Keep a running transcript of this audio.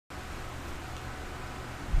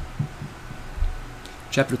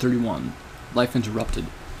Chapter 31. Life Interrupted.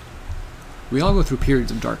 We all go through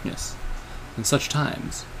periods of darkness. In such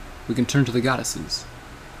times, we can turn to the goddesses,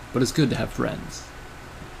 but it's good to have friends.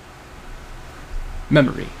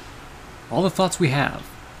 Memory. All the thoughts we have,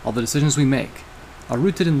 all the decisions we make, are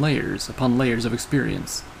rooted in layers upon layers of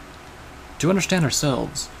experience. To understand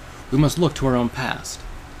ourselves, we must look to our own past,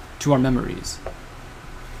 to our memories.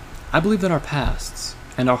 I believe that our pasts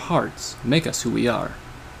and our hearts make us who we are.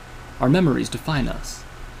 Our memories define us.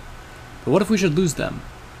 But what if we should lose them?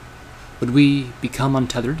 Would we become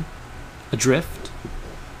untethered? Adrift?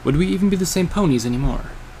 Would we even be the same ponies anymore?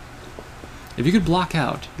 If you could block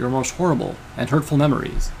out your most horrible and hurtful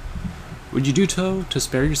memories, would you do so to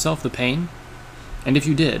spare yourself the pain? And if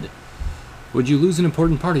you did, would you lose an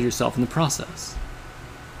important part of yourself in the process?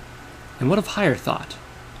 And what of higher thought,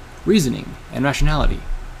 reasoning, and rationality?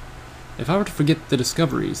 If I were to forget the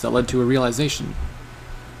discoveries that led to a realization,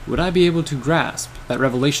 would I be able to grasp that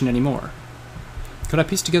revelation anymore? Could I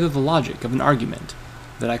piece together the logic of an argument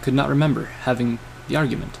that I could not remember having the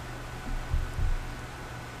argument?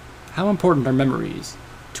 How important are memories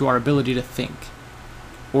to our ability to think,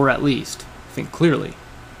 or at least think clearly?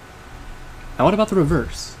 Now what about the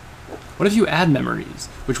reverse? What if you add memories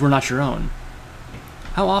which were not your own?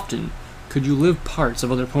 How often could you live parts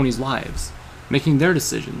of other ponies' lives, making their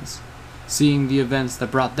decisions, seeing the events that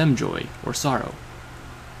brought them joy or sorrow,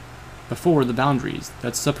 before the boundaries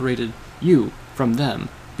that separated you from them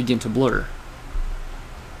begin to blur?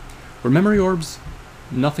 Were memory orbs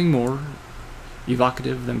nothing more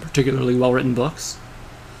evocative than particularly well-written books?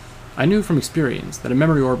 I knew from experience that a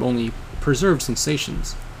memory orb only preserved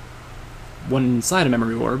sensations. When inside a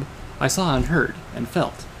memory orb, I saw and heard and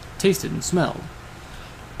felt, tasted and smelled,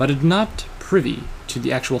 but I did not privy to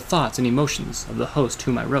the actual thoughts and emotions of the host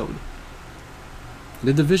whom I rode.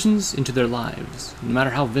 Did the visions into their lives, no matter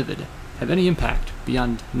how vivid, have any impact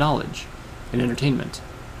beyond knowledge and entertainment?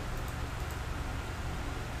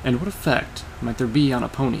 And what effect might there be on a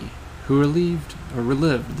pony who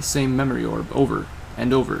relived the same memory orb over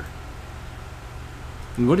and over?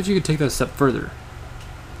 And what if you could take that a step further?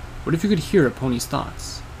 What if you could hear a pony's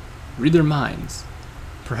thoughts, read their minds,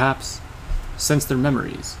 perhaps sense their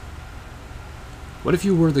memories? What if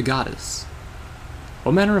you were the goddess?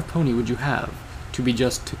 What manner of pony would you have to be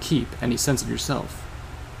just to keep any sense of yourself?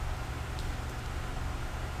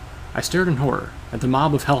 I stared in horror at the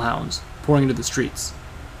mob of hellhounds pouring into the streets.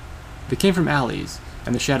 They came from alleys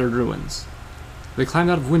and the shattered ruins. They climbed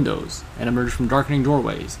out of windows and emerged from darkening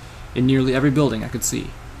doorways in nearly every building I could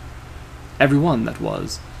see. Every one, that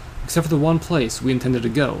was, except for the one place we intended to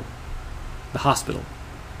go, the hospital.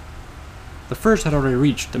 The first had already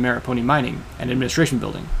reached the Maripony Mining and Administration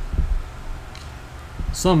Building.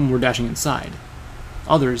 Some were dashing inside.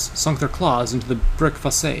 Others sunk their claws into the brick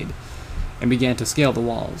facade and began to scale the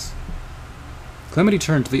walls. Calamity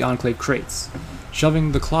turned to the Enclave crates,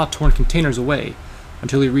 shoving the claw-torn containers away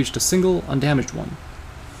until he reached a single, undamaged one.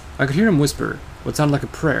 I could hear him whisper what sounded like a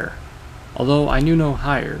prayer, although I knew no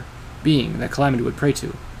higher being that Calamity would pray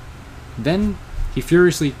to. Then he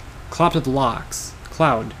furiously clapped at the lock's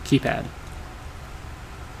cloud keypad.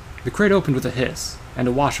 The crate opened with a hiss and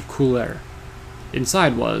a wash of cool air.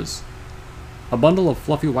 Inside was a bundle of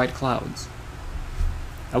fluffy white clouds.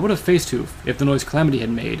 I would have faced Hoof if the noise Calamity had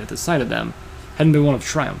made at the sight of them hadn't been one of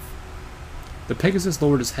triumph. The Pegasus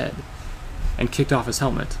lowered his head and kicked off his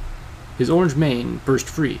helmet. His orange mane burst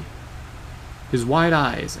free. His wide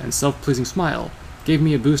eyes and self-pleasing smile gave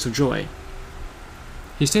me a boost of joy.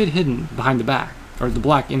 He stayed hidden behind the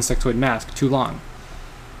black insectoid mask too long,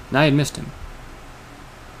 and I had missed him.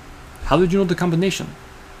 How did you know the combination?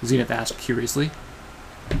 Zenith asked curiously.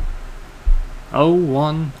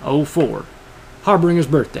 0104. Harbinger's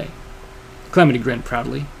birthday. Calamity grinned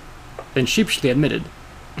proudly, then sheepishly admitted,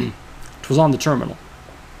 'twas on the terminal.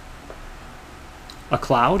 A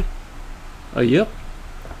cloud? Yep.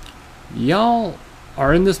 Y'all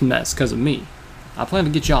are in this mess because of me. I plan to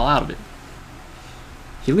get y'all out of it.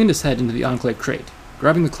 He leaned his head into the Enclave crate,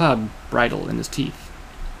 grabbing the cloud bridle in his teeth.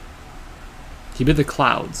 He bit the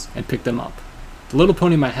clouds and picked them up. The little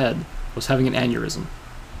pony in my head was having an aneurysm.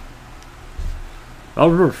 "Oh,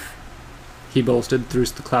 roof," he boasted through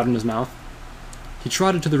the cloud in his mouth. He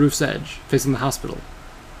trotted to the roof's edge, facing the hospital.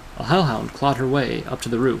 A hellhound clawed her way up to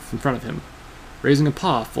the roof in front of him, raising a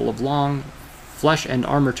paw full of long, flesh and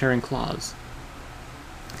armor-tearing claws.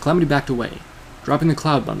 Calamity backed away, dropping the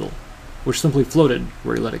cloud bundle, which simply floated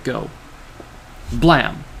where he let it go.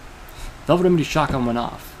 Blam! Velvet Remedy's shotgun went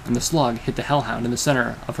off, and the slug hit the hellhound in the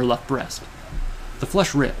center of her left breast. The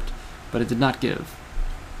flesh ripped, but it did not give.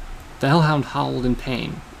 The hellhound howled in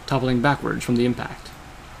pain, toppling backwards from the impact.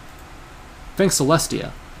 Thanks,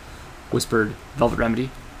 Celestia, whispered Velvet Remedy,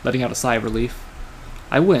 letting out a sigh of relief.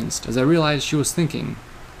 I winced as I realized she was thanking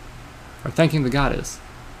the goddess,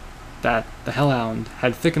 that the hellhound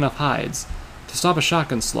had thick enough hides to stop a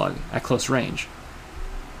shotgun slug at close range.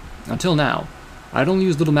 Until now, I had only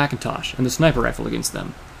used Little Macintosh and the sniper rifle against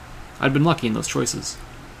them. I'd been lucky in those choices.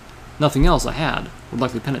 Nothing else I had would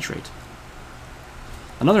likely penetrate.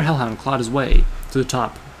 Another hellhound clawed his way to the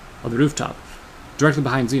top of the rooftop, directly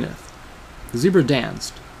behind Zenith. The zebra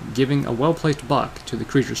danced, giving a well-placed buck to the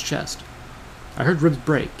creature's chest. I heard ribs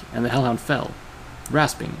break, and the hellhound fell,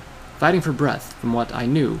 rasping, fighting for breath from what I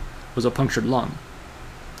knew was a punctured lung.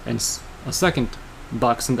 And a second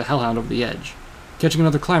buck sent the hellhound over the edge, catching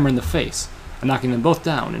another climber in the face and knocking them both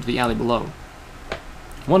down into the alley below.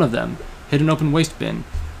 One of them hit an open waste bin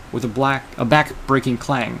with a back-breaking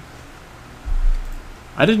clang.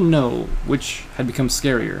 I didn't know which had become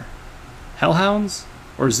scarier, hellhounds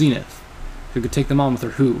or Zenith, who could take them on with her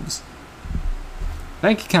hooves.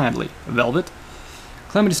 Thank you kindly, Velvet.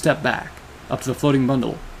 Calamity stepped back, up to the floating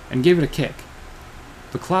bundle, and gave it a kick.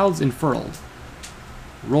 The clouds unfurled,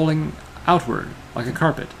 rolling outward like a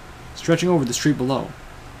carpet, stretching over the street below.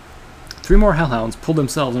 3 more hellhounds pulled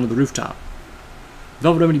themselves onto the rooftop.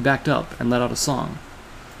 Velvet Remedy backed up and let out a song,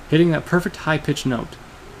 hitting that perfect high-pitched note.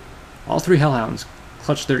 All 3 hellhounds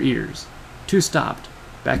clutched their ears. 2 stopped,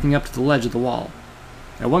 backing up to the ledge of the wall,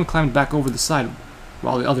 and 1 climbed back over the side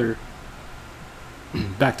while the other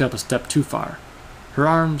backed up a step too far, her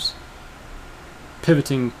arms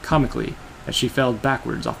pivoting comically as she fell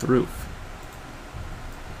backwards off the roof.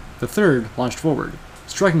 The 3rd launched forward,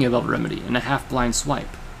 striking at Velvet Remedy in a half-blind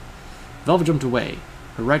swipe. Velvet jumped away,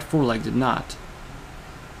 her right foreleg did not,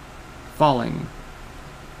 falling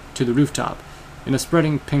to the rooftop in a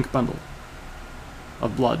spreading pink bundle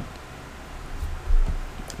of blood.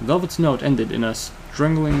 Velvet's note ended in a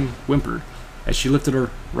strangling whimper as she lifted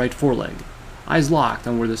her right foreleg, eyes locked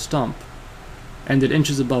on where the stump ended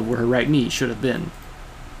inches above where her right knee should have been.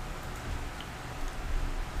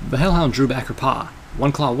 The hellhound drew back her paw,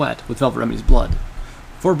 1 claw wet with Velvet Remedy's blood.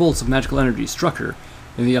 4 bolts of magical energy struck her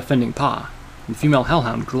in the offending paw, and the female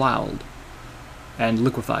hellhound growled and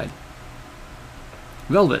liquefied.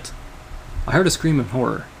 Velvet! I heard a scream of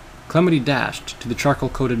horror. Calamity dashed to the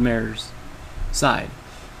charcoal-coated mare's side,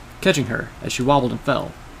 catching her as she wobbled and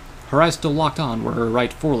fell, her eyes still locked on where her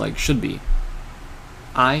right foreleg should be.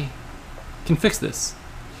 I can fix this,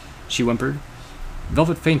 she whimpered.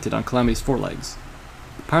 Velvet fainted on Calamity's forelegs.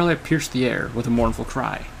 Firelight pierced the air with a mournful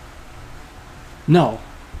cry. No!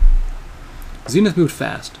 Zenith moved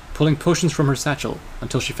fast, pulling potions from her satchel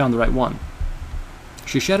until she found the right one.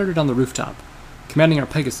 She shattered it on the rooftop, commanding our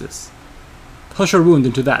Pegasus. Push her wound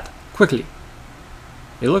into that, quickly!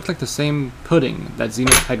 It looked like the same pudding that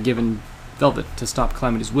Zenith had given Velvet to stop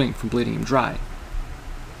Calamity's wing from bleeding him dry.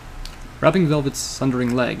 Wrapping Velvet's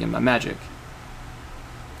sundering leg in my magic,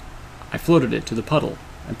 I floated it to the puddle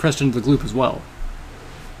and pressed into the gloop as well.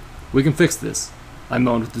 We can fix this, I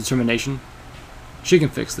moaned with determination. She can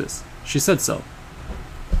fix this. She said so.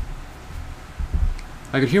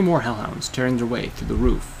 I could hear more hellhounds tearing their way through the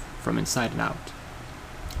roof from inside and out.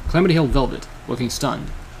 Calamity held Velvet, looking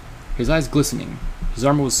stunned, his eyes glistening. His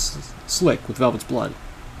armor was slick with Velvet's blood.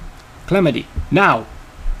 Calamity, now!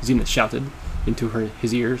 Zenith shouted into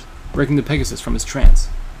his ears, breaking the Pegasus from his trance.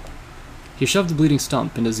 He shoved the bleeding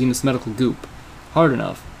stump into Zenith's medical goop, hard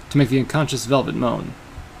enough to make the unconscious Velvet moan.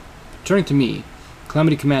 Turning to me,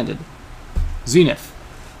 Calamity commanded, Zenith,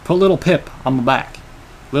 put Little Pip on my back.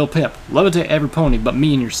 Little Pip, levitate every pony but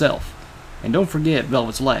me and yourself. And don't forget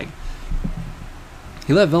Velvet's leg.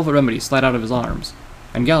 He let Velvet Remedy slide out of his arms,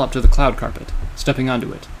 and galloped to the cloud carpet, stepping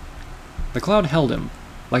onto it. The cloud held him,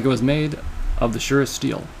 like it was made of the surest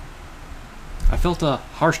steel. I felt a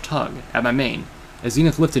harsh tug at my mane as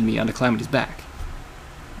Zenith lifted me onto Calamity's back.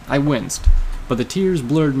 I winced, but the tears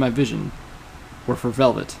blurred my vision were for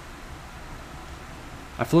Velvet.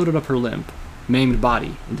 I floated up her limp, maimed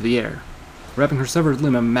body into the air, wrapping her severed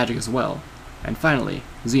limb in magic as well, and finally,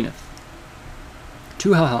 Zenith.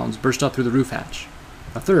 2 hellhounds burst up through the roof hatch.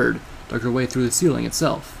 A 3rd dug her way through the ceiling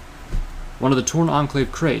itself, one of the torn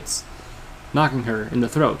Enclave crates knocking her in the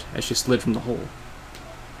throat as she slid from the hole.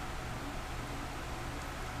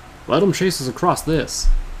 Let 'em chase us across this.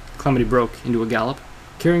 Calamity broke into a gallop,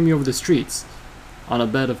 carrying me over the streets on a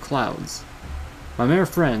bed of clouds. My mare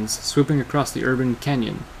friends swooping across the urban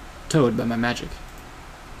canyon, towed by my magic.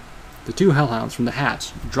 The 2 hellhounds from the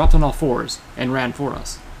hatch dropped on all fours and ran for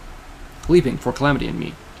us, leaping for Calamity and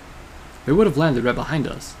me. They would have landed right behind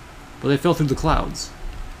us, but they fell through the clouds,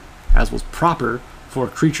 as was proper for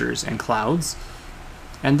creatures and clouds,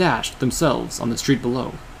 and dashed themselves on the street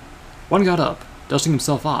below. One got up, dusting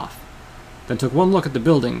himself off, then took one look at the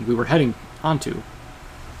building we were heading onto,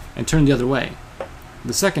 and turned the other way.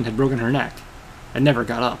 The second had broken her neck, and never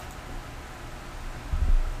got up.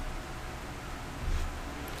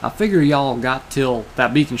 I figure y'all got till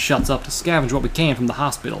that beacon shuts up to scavenge what we can from the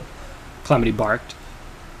hospital, Calamity barked,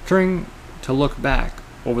 turning to look back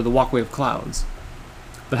over the walkway of clouds.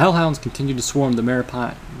 The hellhounds continued to swarm the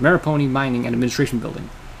Maripony Mining and Administration Building,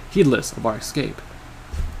 heedless of our escape.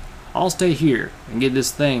 I'll stay here and get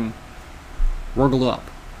this thing wriggled up.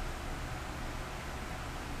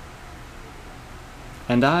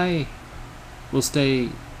 And I will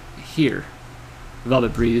stay here,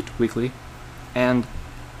 Velvet breathed weakly, and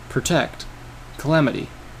protect Calamity.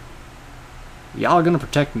 Y'all gonna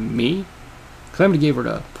protect me? Calamity gave her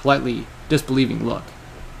a politely disbelieving look.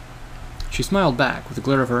 She smiled back with a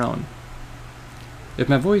glare of her own. If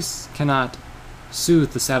my voice cannot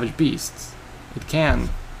soothe the savage beasts, it can,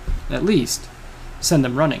 at least, send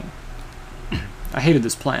them running. I hated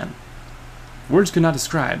this plan. Words could not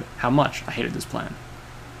describe how much I hated this plan.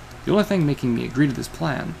 The only thing making me agree to this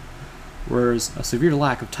plan was a severe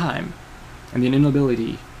lack of time and the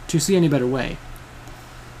inability to see any better way,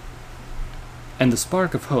 and the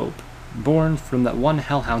spark of hope born from that one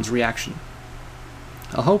hellhound's reaction.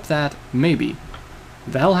 A hope that, maybe,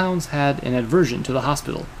 the hellhounds had an aversion to the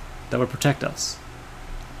hospital that would protect us.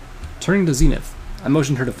 Turning to Zenith, I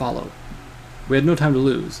motioned her to follow. We had no time to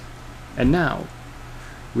lose, and now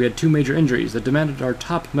we had 2 major injuries that demanded our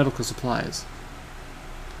top medical supplies.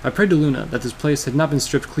 I prayed to Luna that this place had not been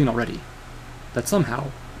stripped clean already, that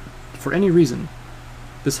somehow, for any reason,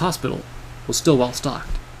 this hospital was still well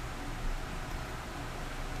stocked.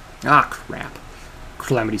 Ah, crap,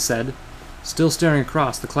 Calamity said, still staring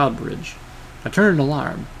across the cloud bridge. I turned in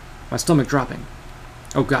alarm, my stomach dropping.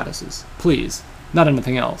 Oh, goddesses, please, not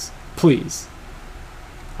anything else, please.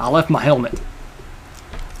 I left my helmet.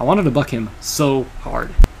 I wanted to buck him so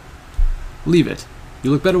hard. Leave it.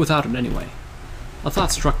 You look better without it anyway. A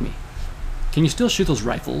thought struck me. Can you still shoot those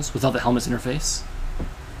rifles without the helmet's interface?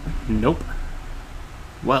 Nope.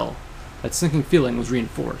 Well, that sinking feeling was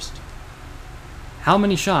reinforced. How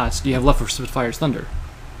many shots do you have left for Spitfire's Thunder?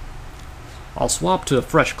 I'll swap to a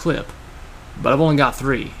fresh clip, but I've only got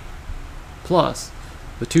 3. Plus,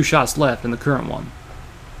 the 2 shots left in the current one.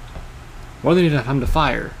 More than enough time to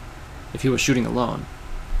fire if he was shooting alone.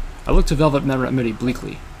 I looked to Velvet Remedy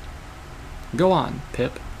bleakly. Go on,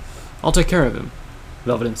 Pip. I'll take care of him,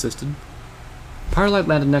 Velvet insisted. Firelight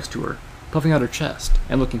landed next to her, puffing out her chest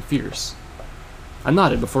and looking fierce. I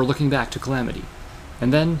nodded before looking back to Calamity,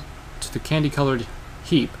 and then to the candy-colored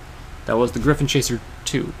heap that was the Griffin Chaser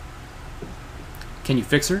 2. Can you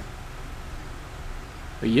fix her?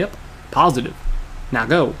 Yep, positive. Now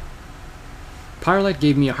go. Firelight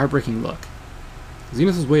gave me a heartbreaking look.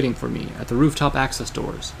 Zenith was waiting for me at the rooftop access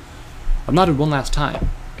doors. I nodded one last time,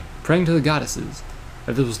 praying to the goddesses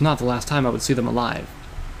that this was not the last time I would see them alive,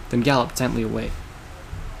 then galloped silently away.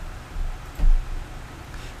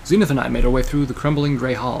 Zenith and I made our way through the crumbling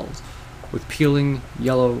gray halls, with peeling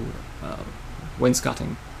yellow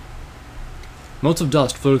wainscoting. Motes of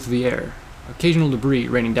dust floated through the air, occasional debris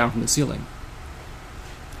raining down from the ceiling.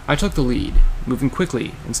 I took the lead, moving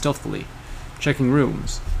quickly and stealthily, checking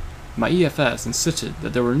rooms. My EFS insisted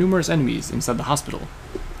that there were numerous enemies inside the hospital,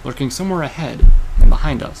 lurking somewhere ahead and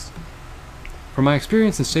behind us. From my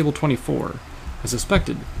experience in Stable 24, I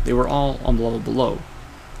suspected they were all on the level below.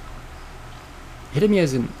 It hit me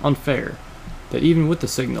as unfair that even with the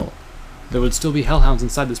signal, there would still be hellhounds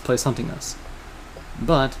inside this place hunting us.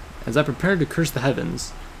 But, as I prepared to curse the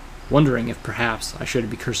heavens, wondering if perhaps I should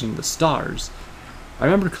be cursing the stars, I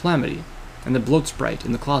remembered Calamity and the bloat sprite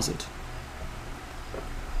in the closet.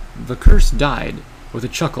 The curse died with a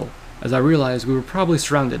chuckle as I realized we were probably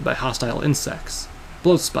surrounded by hostile insects,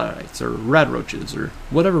 bloat sprites, or radroaches, or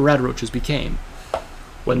whatever radroaches became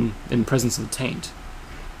when in presence of the taint.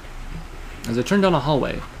 As I turned down a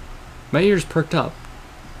hallway, my ears perked up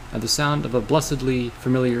at the sound of a blessedly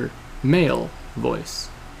familiar male voice.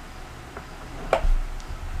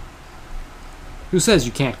 Who says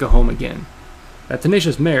you can't go home again? That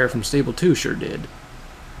tenacious mare from Stable 2 sure did.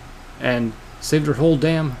 And saved her whole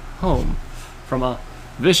damn home from a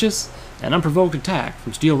vicious and unprovoked attack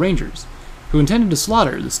from Steel Rangers, who intended to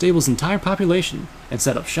slaughter the stable's entire population and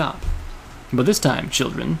set up shop. But this time,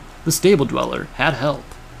 children, the stable dweller had help.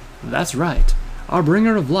 That's right, our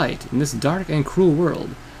bringer of light in this dark and cruel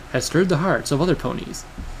world has stirred the hearts of other ponies.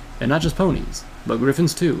 And not just ponies, but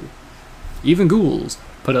griffins too. Even ghouls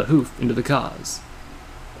put a hoof into the cause.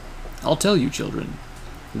 I'll tell you, children,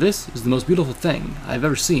 this is the most beautiful thing I have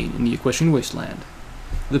ever seen in the Equestrian wasteland.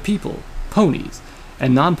 The people, ponies,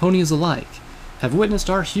 and non-ponies alike, have witnessed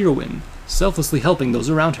our heroine selflessly helping those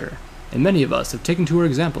around her, and many of us have taken to her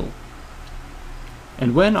example.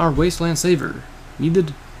 And when our wasteland saver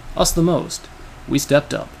needed us the most, we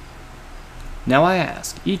stepped up. Now I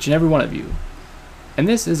ask each and every one of you, and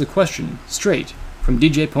this is a question straight from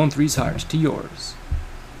DJ Pone 3's heart to yours.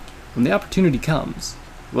 When the opportunity comes,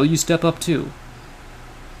 will you step up too?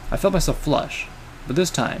 I felt myself flush, but this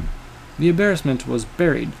time, the embarrassment was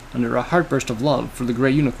buried under a heartburst of love for the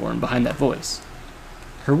gray unicorn behind that voice.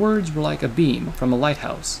 Her words were like a beam from a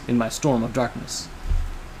lighthouse in my storm of darkness.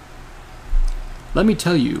 Let me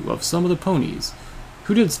tell you of some of the ponies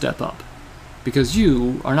who did step up, because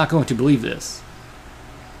you are not going to believe this.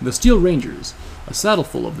 The Steel Rangers, a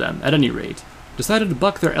saddleful of them at any rate, decided to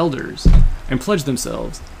buck their elders and pledge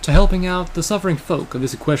themselves to helping out the suffering folk of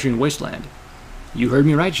this equestrian wasteland. You heard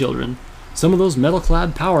me right, children. Some of those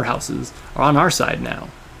metal-clad powerhouses are on our side now.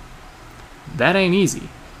 That ain't easy,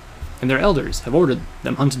 and their elders have ordered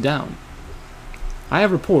them hunted down. I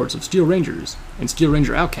have reports of Steel Rangers and Steel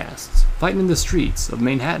Ranger outcasts fighting in the streets of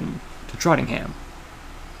Manhattan to Trottingham.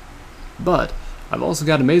 But I've also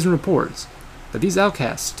got amazing reports that these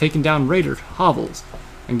outcasts taken down raider hovels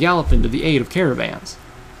and galloped into the aid of caravans.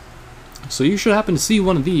 So you should happen to see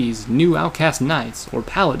one of these new outcast knights or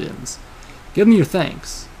paladins, give them your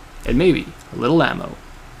thanks, and maybe a little ammo.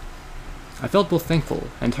 I felt both thankful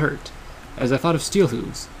and hurt as I thought of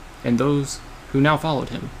Steelhooves and those who now followed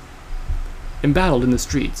him, embattled in the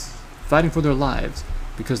streets, fighting for their lives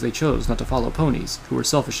because they chose not to follow ponies who were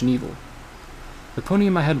selfish and evil. The pony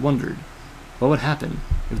in my head wondered what would happen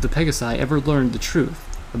if the Pegasi ever learned the truth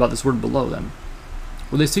about this word below them.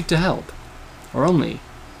 Would they seek to help, or only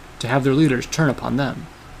to have their leaders turn upon them?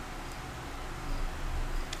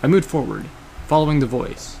 I moved forward, following the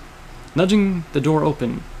voice, nudging the door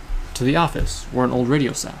open to the office where an old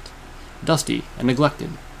radio sat, dusty and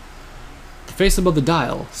neglected. The face above the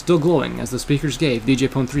dial still glowing as the speakers gave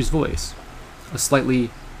DJ Pone 3's voice a slightly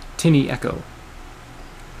tinny echo.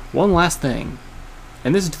 One last thing,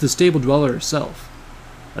 and this is to the stable dweller herself.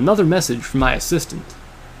 Another message from my assistant.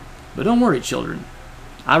 But don't worry, children.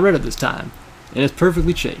 I read it this time, and it's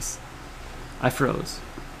perfectly chaste. I froze,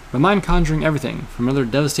 my mind conjuring everything from another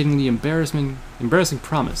devastatingly embarrassing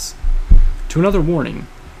promise to another warning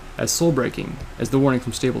as soul-breaking as the warning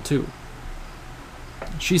from Stable 2.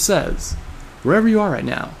 She says, wherever you are right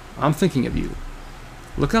now, I'm thinking of you.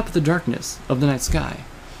 Look up at the darkness of the night sky,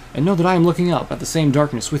 and know that I am looking up at the same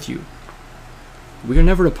darkness with you. We are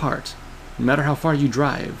never apart, no matter how far you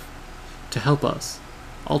drive to help us.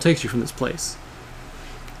 All takes you from this place.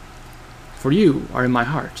 For you are in my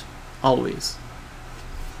heart, always.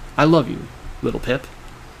 I love you, little Pip.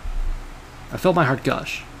 I felt my heart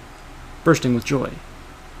gush, bursting with joy.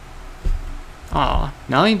 Aw,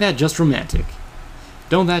 now ain't that just romantic?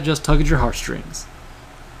 Don't that just tug at your heartstrings?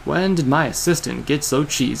 When did my assistant get so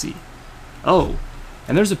cheesy? Oh,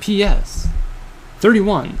 and there's a P.S.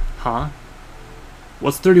 31, huh?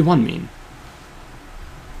 What's 31 mean?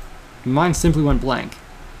 Mine simply went blank.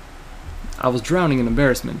 I was drowning in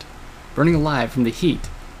embarrassment, burning alive from the heat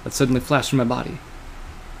that suddenly flashed through my body.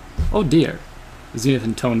 Oh dear, Zenith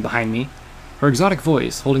intoned behind me, her exotic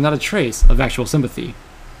voice holding not a trace of actual sympathy.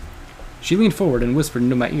 She leaned forward and whispered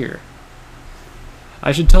into my ear.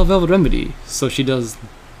 I should tell Velvet Remedy so she does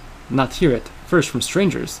not hear it first from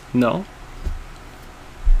strangers, no?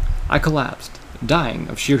 I collapsed, dying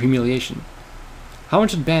of sheer humiliation. How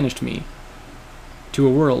much had banished me to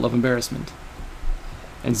a world of embarrassment,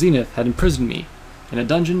 and Zenith had imprisoned me in a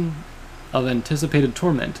dungeon of anticipated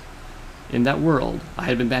torment. In that world I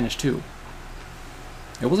had been banished to.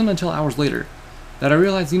 It wasn't until hours later that I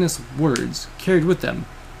realized Zenith's words carried with them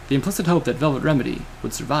the implicit hope that Velvet Remedy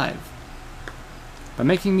would survive. By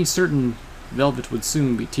making me certain Velvet would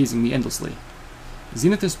soon be teasing me endlessly,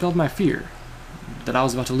 Zenith dispelled my fear that I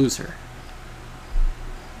was about to lose her.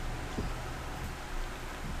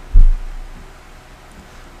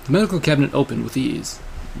 The medical cabinet opened with ease,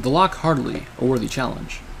 the lock hardly a worthy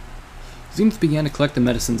challenge. Zenith began to collect the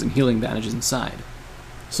medicines and healing bandages inside.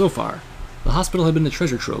 So far, the hospital had been a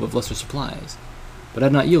treasure trove of lesser supplies, but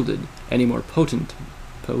had not yielded any more potent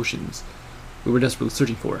potions we were desperately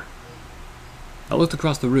searching for. I looked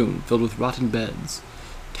across the room filled with rotten beds,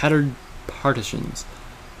 tattered partitions,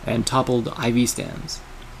 and toppled IV stands.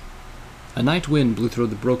 A night wind blew through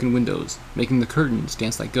the broken windows, making the curtains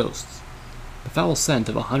dance like ghosts. The foul scent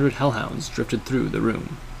of 100 hellhounds drifted through the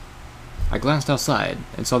room. I glanced outside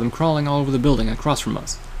and saw them crawling all over the building across from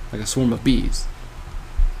us, like a swarm of bees.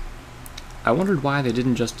 I wondered why they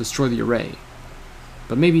didn't just destroy the array,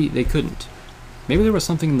 but maybe they couldn't. Maybe there was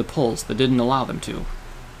something in the pulse that didn't allow them to.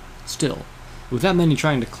 Still, With that many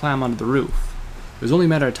trying to climb onto the roof, it was only a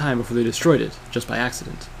matter of time before they destroyed it, just by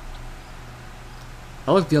accident.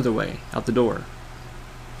 I looked the other way, out the door.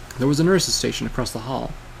 There was a nurse's station across the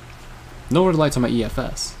hall. No red lights on my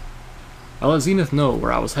EFS. I let Zenith know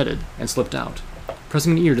where I was headed, and slipped out,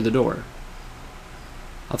 pressing an ear to the door.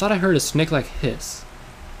 I thought I heard a snake-like hiss.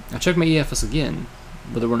 I checked my EFS again,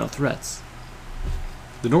 but there were no threats.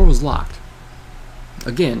 The door was locked.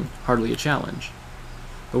 Again, hardly a challenge.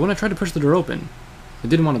 But when I tried to push the door open, it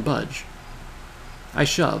didn't want to budge. I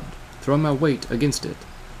shoved, throwing my weight against it,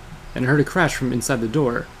 and heard a crash from inside the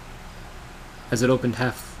door as it opened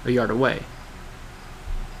half a yard away.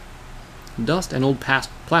 Dust and old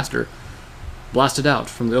plaster blasted out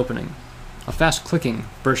from the opening. A fast clicking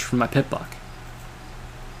burst from my pit-buck.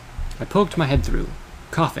 I poked my head through,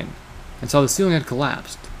 coughing, and saw the ceiling had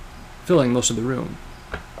collapsed, filling most of the room.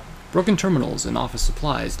 Broken terminals and office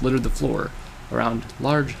supplies littered the floor around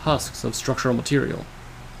large husks of structural material.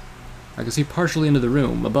 I could see partially into the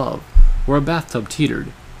room above, where a bathtub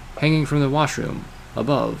teetered, hanging from the washroom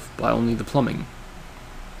above by only the plumbing.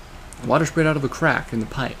 Water sprayed out of a crack in the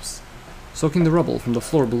pipes, soaking the rubble from the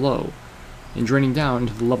floor below and draining down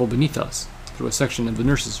into the level beneath us through a section of the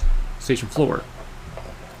nurse's station floor,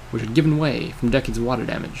 which had given way from decades of water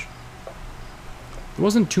damage. There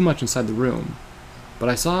wasn't too much inside the room, but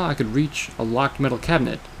I saw I could reach a locked metal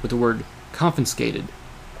cabinet with the word "confiscated"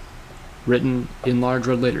 written in large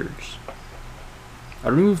red letters. I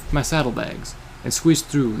removed my saddlebags and squeezed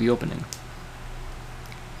through the opening.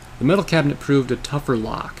 The metal cabinet proved a tougher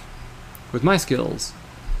lock. With my skills,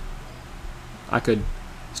 I could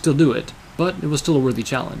still do it, but it was still a worthy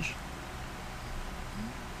challenge.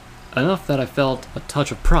 Enough that I felt a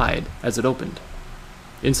touch of pride as it opened.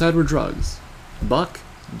 Inside were drugs, Buck,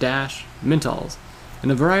 Dash, Menthols,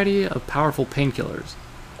 and a variety of powerful painkillers,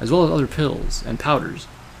 as well as other pills and powders,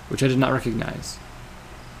 which I did not recognize.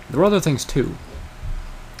 There were other things too.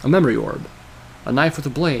 A memory orb, a knife with a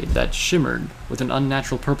blade that shimmered with an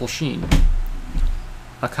unnatural purple sheen,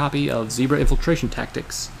 a copy of Zebra Infiltration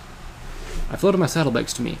Tactics. I floated my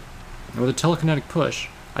saddlebags to me, and with a telekinetic push,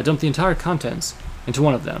 I dumped the entire contents into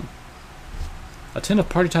one of them. A tin of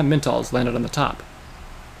Party Time Menthols landed on the top.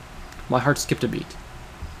 My heart skipped a beat.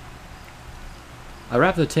 I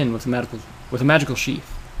wrapped the tin with a magical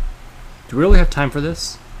sheath. "Do we really have time for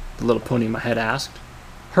this?" the little pony in my head asked.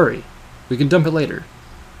 "Hurry, we can dump it later."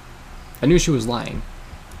 I knew she was lying.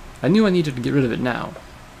 I knew I needed to get rid of it now,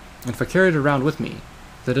 and if I carried it around with me,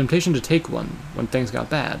 the temptation to take one when things got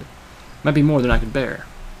bad might be more than I could bear.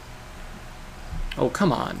 "Oh,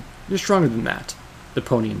 come on, you're stronger than that," the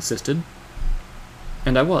pony insisted.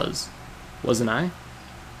 And I was, wasn't I?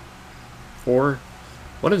 Or,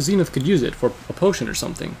 what if Zenith could use it for a potion or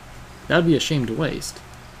something? That'd be a shame to waste.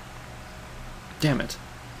 Damn it,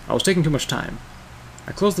 I was taking too much time.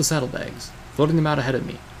 I closed the saddlebags, floating them out ahead of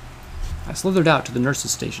me. I slithered out to the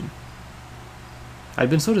nurse's station. I had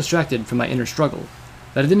been so distracted from my inner struggle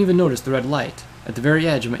that I didn't even notice the red light at the very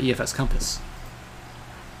edge of my EFS compass.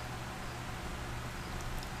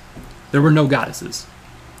 There were no goddesses.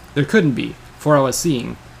 There couldn't be, for I was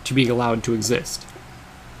seeing to be allowed to exist.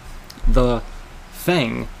 The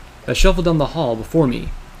Fang that shuffled down the hall before me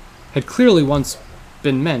had clearly once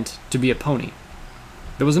been meant to be a pony.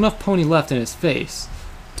 There was enough pony left in his face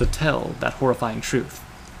to tell that horrifying truth.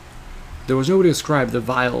 There was no way to describe the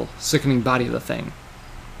vile, sickening body of the thing.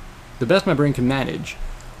 The best my brain could manage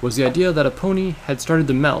was the idea that a pony had started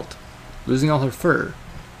to melt, losing all her fur,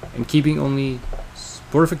 and keeping only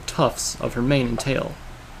sporadic tufts of her mane and tail,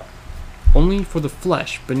 only for the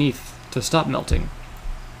flesh beneath to stop melting,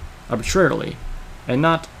 arbitrarily, and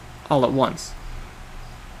not all at once,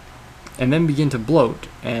 and then begin to bloat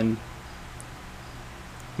and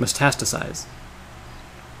metastasize.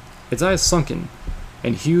 Its eyes sunken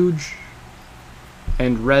and huge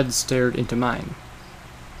and red stared into mine.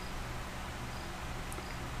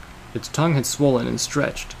 Its tongue had swollen and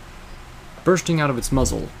stretched, bursting out of its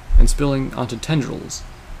muzzle and spilling onto tendrils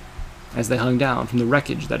as they hung down from the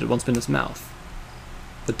wreckage that had once been its mouth.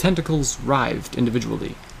 The tentacles writhed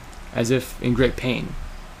individually, as if in great pain.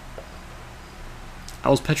 I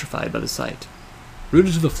was petrified by the sight,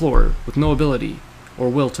 rooted to the floor with no ability or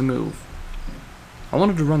will to move. I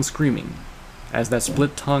wanted to run screaming, as that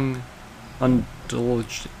split tongue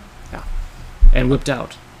undulged and whipped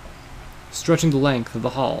out, stretching the length of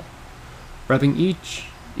the hall, wrapping each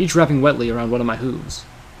wrapping wetly around one of my hooves.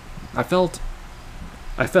 I fell,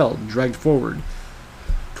 dragged forward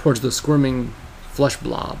towards the squirming flesh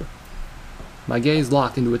blob, my gaze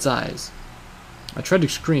locked into its eyes. I tried to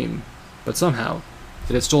scream, but somehow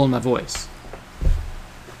it had stolen my voice.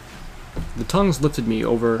 The tongues lifted me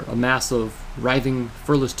over a mass of writhing,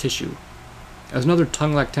 furless tissue, as another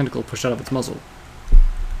tongue-like tentacle pushed out of its muzzle.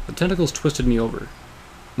 The tentacles twisted me over.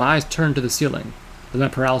 My eyes turned to the ceiling, then my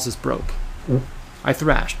paralysis broke. I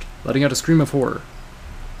thrashed, letting out a scream of horror.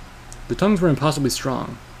 The tongues were impossibly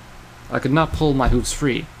strong. I could not pull my hooves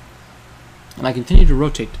free, and I continued to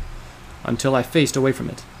rotate until I faced away from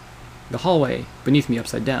it, the hallway beneath me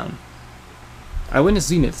upside down. I witnessed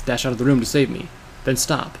Zenith dash out of the room to save me, then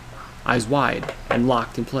stop, eyes wide and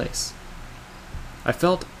locked in place. I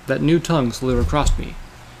felt that new tongue slither across me,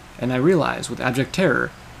 and I realized with abject terror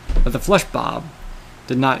that the flesh bob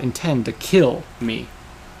did not intend to kill me.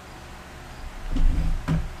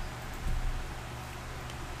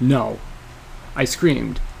 No, I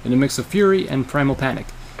screamed in a mix of fury and primal panic.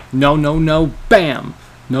 No, no, no, bam!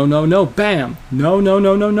 No, no, no, bam! No, no,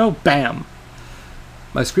 no, no, no, bam!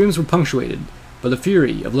 My screams were punctuated by the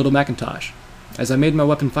fury of Little Macintosh as I made my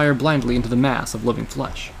weapon fire blindly into the mass of living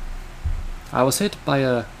flesh. I was hit by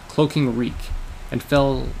a cloaking reek and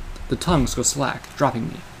felt the tongues go slack, dropping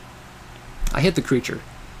me. I hit the creature.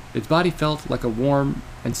 Its body felt like a warm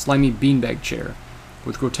and slimy beanbag chair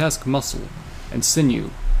with grotesque muscle and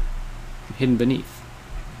sinew hidden beneath,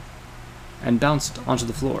 and bounced onto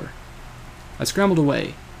the floor. I scrambled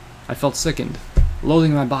away. I felt sickened,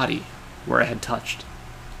 loathing my body where I had touched.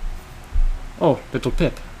 "Oh, little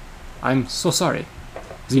Pip, I'm so sorry,"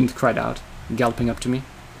 Zenith cried out, galloping up to me.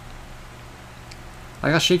 I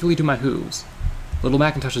got shakily to my hooves. Little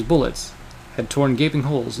Macintosh's bullets had torn gaping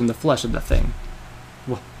holes in the flesh of the thing.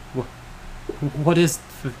 What is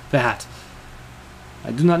that?"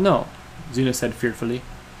 "I do not know," Zenith said fearfully,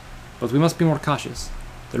 "but we must be more cautious.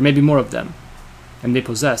 There may be more of them, and they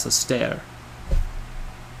possess a stare."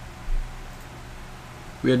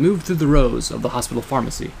 We had moved through the rows of the hospital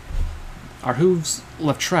pharmacy. Our hooves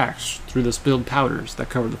left tracks through the spilled powders that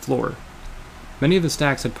covered the floor. Many of the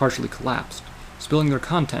stacks had partially collapsed, spilling their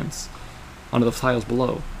contents onto the tiles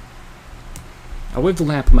below. I waved the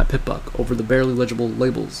lamp of my pip-buck over the barely legible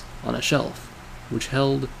labels on a shelf, which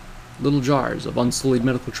held little jars of unsullied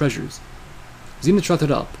medical treasures. Zenith shut it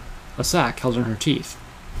up, a sack held in her teeth,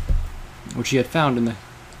 which she had found in the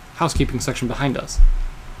housekeeping section behind us.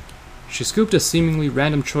 She scooped a seemingly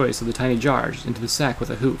random choice of the tiny jars into the sack with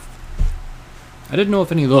a hoof. I didn't know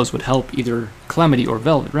if any of those would help either Calamity or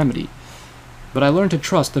Velvet Remedy, but I learned to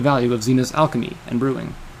trust the value of Zenith's alchemy and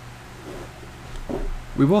brewing.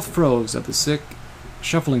 We both froze at the sick,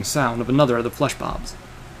 shuffling sound of another of the flesh bobs.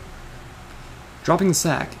 Dropping the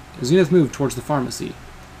sack, Zenith moved towards the pharmacy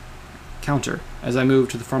counter as I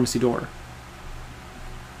moved to the pharmacy door.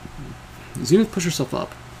 Zenith pushed herself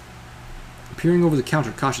up, peering over the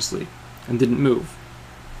counter cautiously, and didn't move.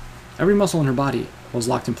 Every muscle in her body was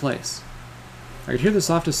locked in place. I could hear the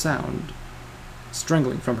softest sound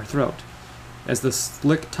strangling from her throat as the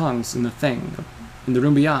slick tongues in the thing in the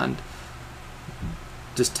room beyond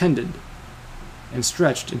distended and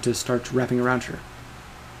stretched into start wrapping around her.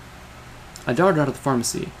 I darted out of the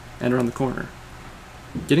pharmacy and around the corner,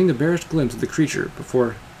 getting the barest glimpse of the creature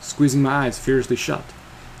before squeezing my eyes furiously shut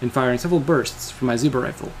and firing several bursts from my zebra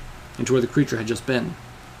rifle into where the creature had just been.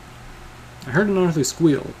 I heard an unearthly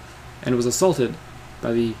squeal and was assaulted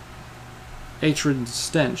by the acrid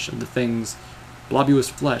stench of the thing's blobulous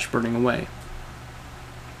flesh burning away.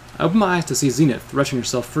 I opened my eyes to see Zenith wrenching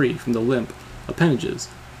herself free from the limp appendages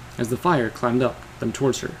as the fire climbed up them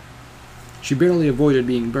towards her. She barely avoided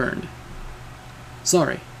being burned.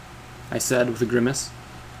 "Sorry," I said with a grimace,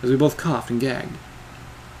 as we both coughed and gagged,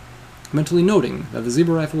 mentally noting that the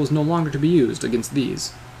zebra rifle was no longer to be used against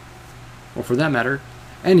these, or for that matter,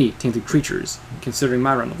 any tainted creatures, considering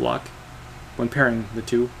my run of luck, when pairing the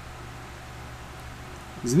two.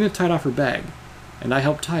 Zenith tied off her bag, and I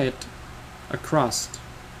helped tie it across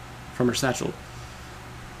from her satchel.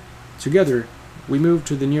 Together, we moved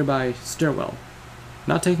to the nearby stairwell,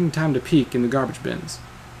 not taking time to peek in the garbage bins.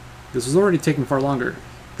 This was already taking far longer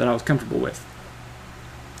than I was comfortable with,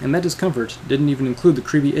 and that discomfort didn't even include the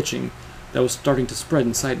creepy itching that was starting to spread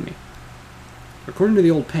inside me. According to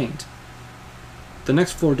the old paint, the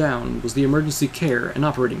next floor down was the emergency care and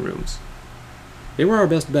operating rooms. They were our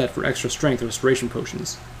best bet for extra strength restoration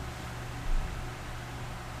potions.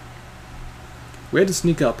 We had to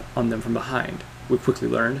sneak up on them from behind, we quickly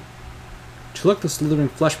learned. To look the slithering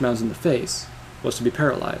flesh mounds in the face was to be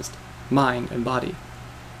paralyzed, mind and body.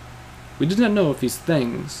 We did not know if these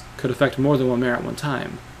things could affect more than one mare at one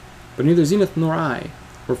time, but neither Zenith nor I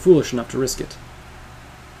were foolish enough to risk it.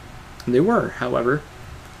 They were, however,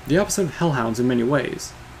 the opposite of hellhounds in many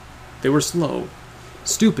ways. They were slow,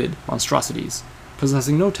 stupid monstrosities,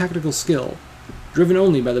 possessing no tactical skill, driven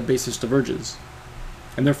only by the basest of urges.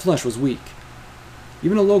 and their flesh was weak.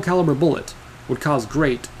 Even a low-caliber bullet would cause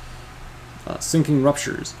great, sinking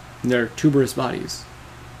ruptures in their tuberous bodies.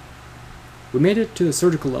 We made it to the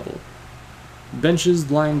surgical level.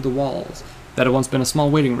 Benches lined the walls that had once been a small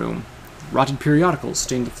waiting room. Rotted periodicals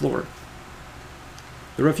stained the floor.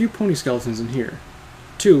 There were a few pony skeletons in here,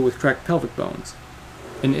 2 with cracked pelvic bones.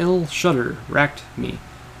 An ill shudder racked me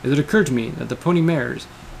as it occurred to me that the pony mares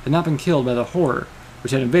had not been killed by the horror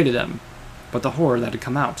which had invaded them, but the horror that had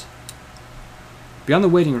come out. Beyond the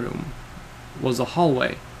waiting room was a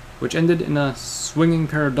hallway which ended in a swinging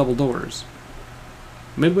pair of double doors.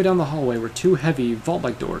 Midway down the hallway were 2 heavy,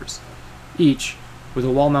 vault-like doors, each with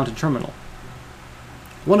a wall-mounted terminal.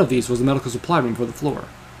 One of these was the medical supply room for the floor.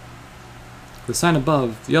 The sign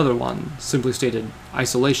above the other one simply stated,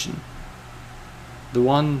 isolation. The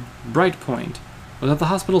one bright point was that the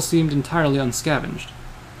hospital seemed entirely unscavenged.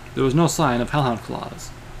 There was no sign of hellhound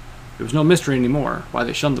claws. There was no mystery anymore why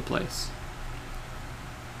they shunned the place.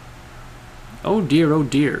 Oh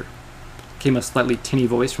dear, came a slightly tinny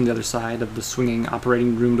voice from the other side of the swinging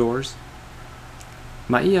operating room doors.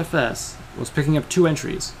 My EFS was picking up 2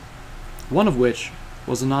 entries, one of which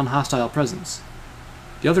was a non-hostile presence,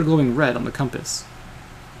 the other glowing red on the compass.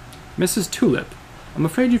 Mrs. Tulip, I'm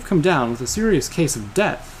afraid you've come down with a serious case of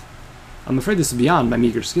death. I'm afraid this is beyond my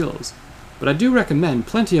meager skills, but I do recommend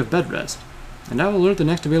plenty of bed rest, and I will alert the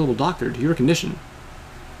next available doctor to your condition.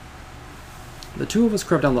 The 2 of us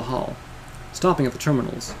crept down the hall, stopping at the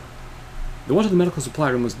terminals. The one to the medical supply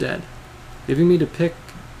room was dead, leaving me to pick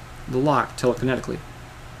the lock telekinetically.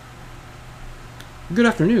 Good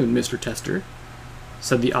afternoon, Mr. Tester,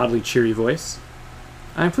 said the oddly cheery voice.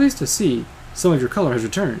 I am pleased to see some of your color has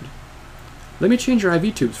returned. Let me change your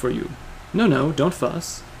IV tubes for you. No, don't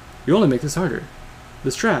fuss. You only make this harder.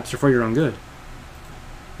 The straps are for your own good.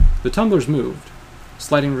 The tumblers moved,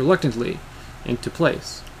 sliding reluctantly into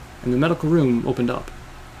place, and the medical room opened up.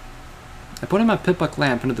 I put on my pit-buck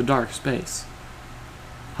lamp into the dark space,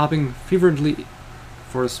 hopping feverishly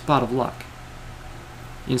for a spot of luck.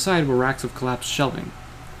 Inside were racks of collapsed shelving.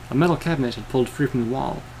 A metal cabinet had pulled free from the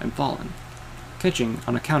wall and fallen, catching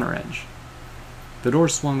on a counter edge. The door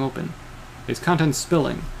swung open, its contents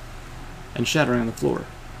spilling and shattering on the floor.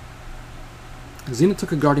 Xena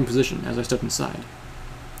took a guarding position as I stepped inside.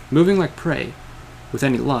 Moving like prey, with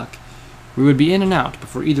any luck, we would be in and out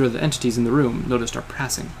before either of the entities in the room noticed our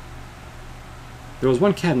passing. There was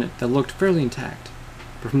one cabinet that looked fairly intact,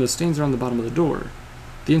 but from the stains around the bottom of the door,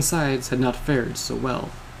 the insides had not fared so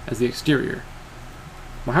well as the exterior.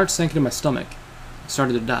 My heart sank into my stomach and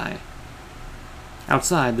started to die.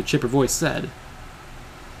 Outside, the chipper voice said,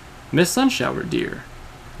 Miss Sunshower, dear,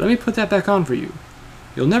 let me put that back on for you.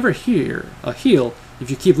 You'll never hear a heel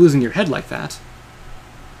if you keep losing your head like that.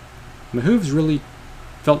 My hooves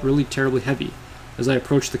felt really terribly heavy as I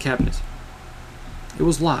approached the cabinet. It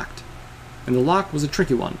was locked, and the lock was a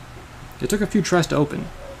tricky one. It took a few tries to open,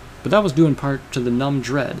 but that was due in part to the numb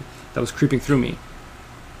dread that was creeping through me.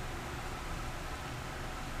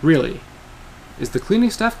 Really? Is the cleaning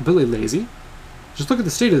staff completely lazy? Just look at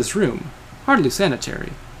the state of this room. Hardly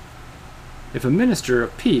sanitary. If a Minister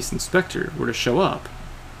of Peace inspector were to show up,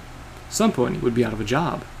 some point would be out of a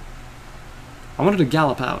job. I wanted to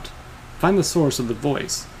gallop out, find the source of the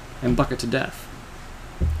voice, and buck it to death.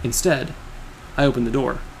 Instead, I opened the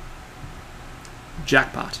door.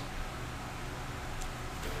 Jackpot.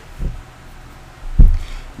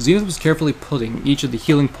 Zenith was carefully putting each of the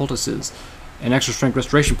healing poultices and extra strength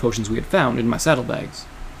restoration potions we had found in my saddlebags.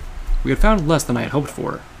 We had found less than I had hoped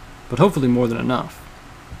for, but hopefully more than enough.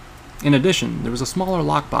 In addition, there was a smaller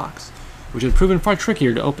lockbox, which had proven far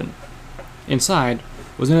trickier to open. Inside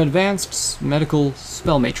was an advanced medical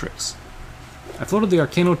spell matrix. I floated the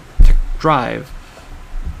Arcanotech drive,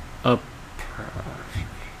 a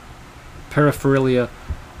paraphernalia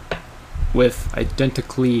with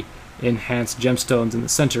identically enhanced gemstones in the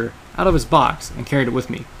center, out of its box and carried it with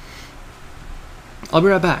me. I'll be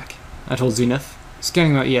right back, I told Zenith,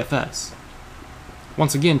 scanning my EFS,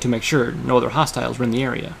 once again to make sure no other hostiles were in the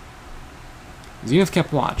area. Zenith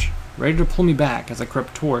kept watch, ready to pull me back as I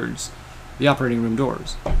crept towards the operating room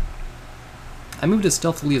doors. I moved as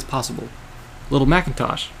stealthily as possible, little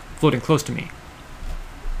Macintosh floating close to me.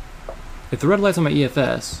 If the red lights on my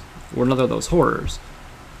EFS were another of those horrors,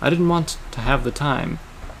 I didn't want to have the time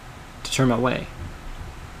to turn my way.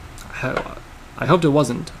 I hoped it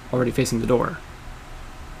wasn't already facing the door.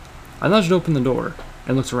 I nudged open the door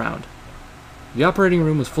and looked around. The operating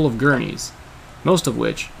room was full of gurneys, most of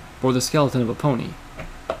which bore the skeleton of a pony.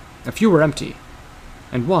 A few were empty,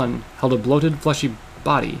 and one held a bloated, fleshy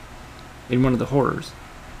body in one of the horrors.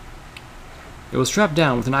 It was strapped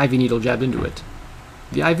down with an IV needle jabbed into it.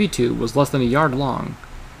 The IV tube was less than a yard long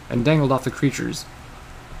and dangled off the creature's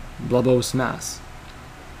blubose mass.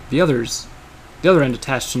 The other end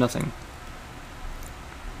attached to nothing.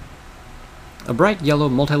 A bright yellow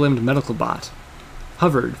multi-limbed medical bot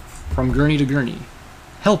hovered from gurney to gurney,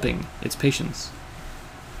 helping its patients.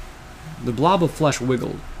 The blob of flesh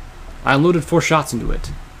wiggled. I unloaded 4 shots into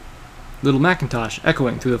it, little Macintosh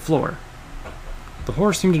echoing through the floor. The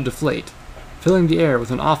horse seemed to deflate, filling the air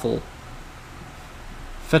with an awful,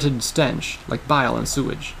 fetid stench like bile and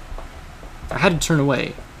sewage. I had to turn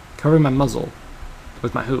away, covering my muzzle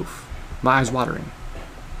with my hoof, my eyes watering.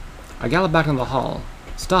 I galloped back in the hall,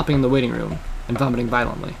 stopping in the waiting room and vomiting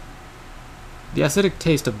violently. The acidic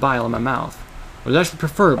taste of bile in my mouth was actually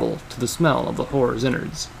preferable to the smell of the horror's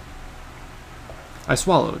innards. I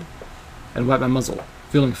swallowed and wiped my muzzle,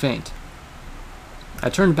 feeling faint. I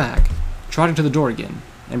turned back, trotting to the door again,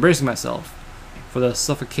 and bracing myself for the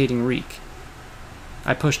suffocating reek.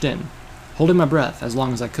 I pushed in, holding my breath as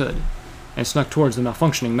long as I could, and snuck towards the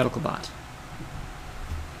malfunctioning medical bot.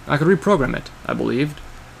 I could reprogram it, I believed,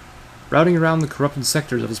 routing around the corrupted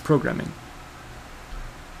sectors of its programming.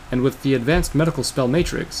 And with the advanced medical spell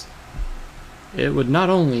matrix, it would not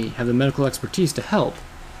only have the medical expertise to help,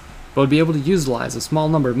 but would be able to utilize a small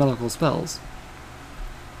number of medical spells.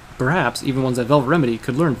 Perhaps even ones that Velvet Remedy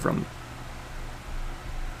could learn from.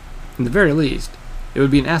 In the very least, it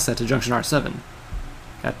would be an asset to Junction R7.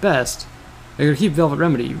 At best, it could keep Velvet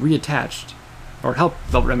Remedy reattached, or help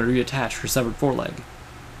Velvet Remedy reattach her severed foreleg.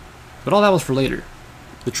 But all that was for later,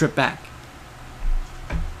 the trip back.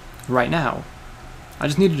 Right now, I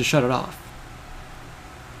just needed to shut it off.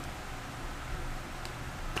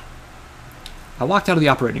 I walked out of the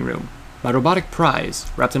operating room, my robotic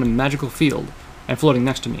prize wrapped in a magical field and floating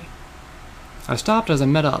next to me. I stopped as I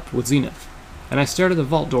met up with Zenith, and I stared at the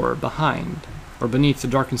vault door behind, or beneath the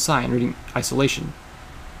darkened sign reading Isolation.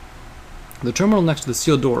 The terminal next to the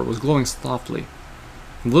sealed door was glowing softly,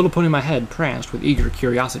 and the little pony in my head pranced with eager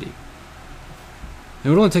curiosity. It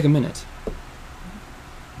would only take a minute.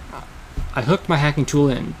 I hooked my hacking tool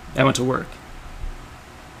in and went to work.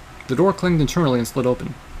 The door clanged internally and slid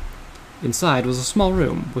open. Inside was a small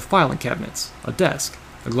room with filing cabinets, a desk,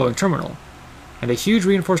 a glowing terminal, and a huge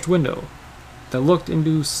reinforced window that looked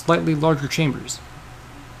into slightly larger chambers.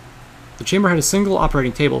 The chamber had a single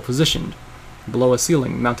operating table positioned below a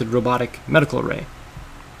ceiling-mounted robotic medical array.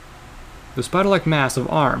 The spider-like mass of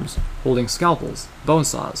arms holding scalpels, bone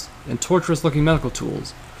saws, and torturous-looking medical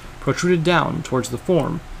tools protruded down towards the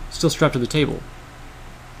form still strapped to the table.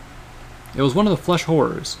 It was one of the flesh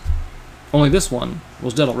horrors, only this one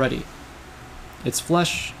was dead already. Its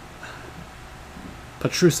flesh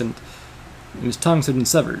putrescent, and its tongues had been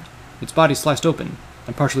severed, its body sliced open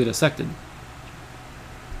and partially dissected.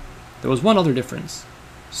 There was one other difference.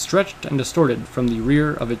 Stretched and distorted from the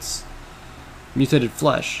rear of its mutated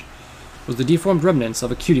flesh was the deformed remnants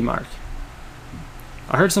of a cutie mark.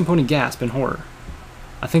 I heard some pony gasp in horror.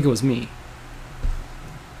 I think it was me.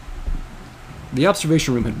 The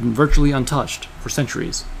observation room had been virtually untouched for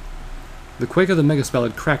centuries. The quake of the megaspell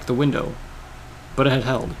had cracked the window, but it had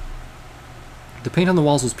held. The paint on the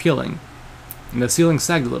walls was peeling, and the ceiling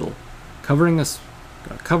sagged a little, covering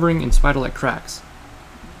in spider-like cracks.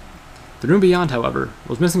 The room beyond, however,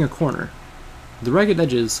 was missing a corner, the ragged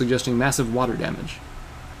edges suggesting massive water damage.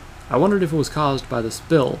 I wondered if it was caused by the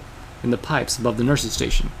spill in the pipes above the nurse's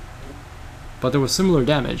station, but there was similar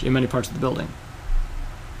damage in many parts of the building.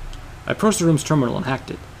 I approached the room's terminal and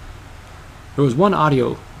hacked it. There was one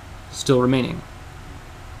audio still remaining.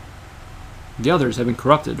 The others had been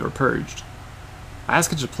corrupted or purged. I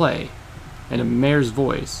asked it to play, and a mayor's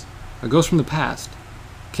voice, a ghost from the past,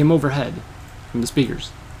 came overhead from the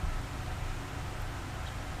speakers.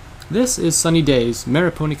 This is Sunny Day's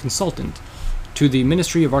Maripony consultant to the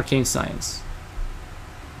Ministry of Arcane Science.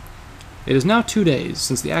 It is now 2 days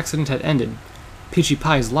since the accident had ended Peachy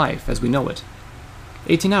Pie's life as we know it.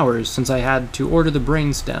 18 hours since I had to order the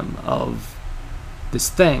brainstem of this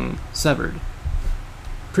thing severed.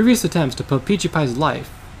 Previous attempts to put Peachy Pie's life,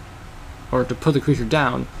 or to put the creature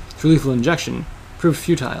down through lethal injection, proved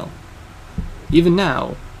futile. Even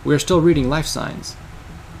now, we are still reading life signs.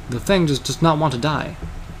 The thing just does not want to die.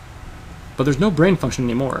 But there's no brain function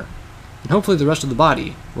anymore, and hopefully the rest of the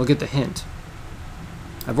body will get the hint.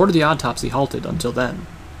 I've ordered the autopsy halted until then.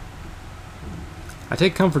 I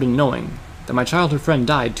take comfort in knowing that my childhood friend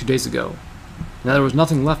died 2 days ago, and that there was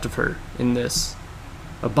nothing left of her in this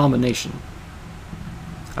abomination.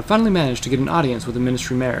 I finally managed to get an audience with the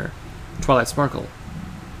Ministry Mayor, Twilight Sparkle.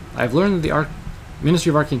 I have learned that the Ministry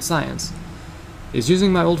of Arcane Science is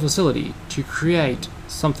using my old facility to create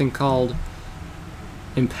something called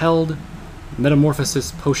impelled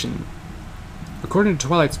metamorphosis potion. According to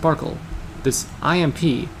Twilight Sparkle, this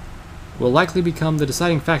IMP will likely become the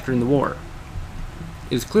deciding factor in the war.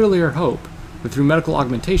 It is clearly our hope that through medical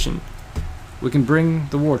augmentation, we can bring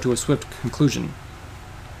the war to a swift conclusion.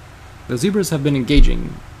 The Zebras have been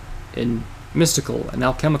engaging in mystical and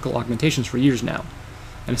alchemical augmentations for years now,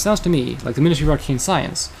 and it sounds to me like the Ministry of Arcane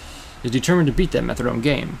Science is determined to beat them at their own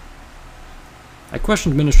game. I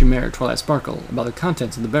questioned Ministry Mayor Twilight Sparkle about the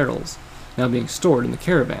contents of the barrels now being stored in the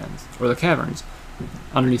caravans, or the caverns,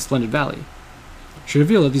 underneath Splendid Valley. She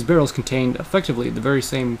revealed that these barrels contained effectively the very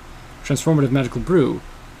same transformative magical brew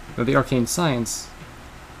that the Arcane Science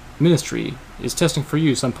Ministry is testing for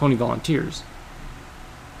use on pony volunteers.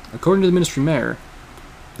 According to the Ministry Mayor,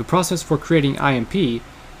 the process for creating IMP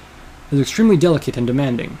is extremely delicate and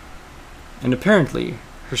demanding, and apparently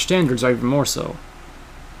her standards are even more so.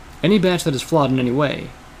 Any batch that is flawed in any way,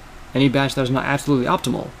 any batch that is not absolutely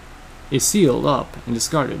optimal, is sealed up and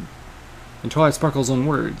discarded. In Twilight Sparkle's own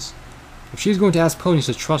words, if she is going to ask ponies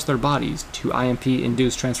to trust their bodies to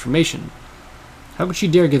IMP-induced transformation, how could she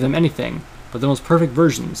dare give them anything but the most perfect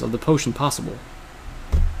versions of the potion possible?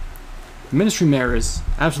 The Ministry Mayor is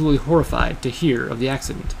absolutely horrified to hear of the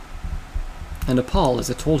accident, and appalled as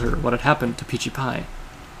I told her what had happened to Peachy Pie.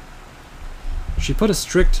 She put a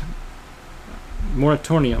strict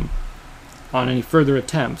moratorium on any further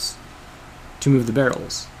attempts to move the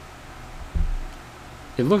barrels.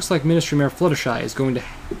 It looks like Ministry Mayor Fluttershy is going to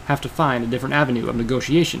have to find a different avenue of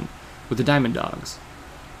negotiation with the Diamond Dogs.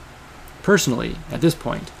 Personally, at this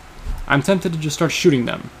point, I'm tempted to just start shooting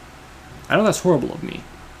them. I know that's horrible of me,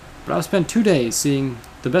 but I've spent 2 days seeing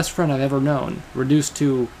the best friend I've ever known reduced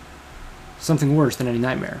to something worse than any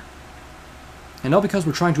nightmare. And all because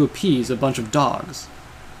we're trying to appease a bunch of dogs.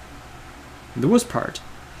 The worst part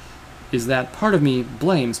is that part of me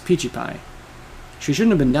blames Peachy Pie. She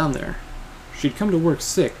shouldn't have been down there. She'd come to work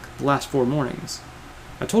sick the last 4 mornings.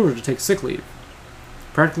 I told her to take sick leave.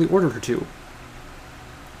 Practically ordered her to.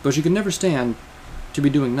 But she could never stand to be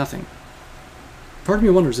doing nothing. Part of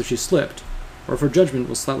me wonders if she slipped, or if her judgment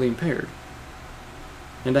was slightly impaired.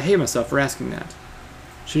 And I hate myself for asking that.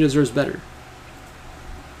 She deserves better.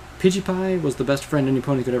 Peachy Pie was the best friend any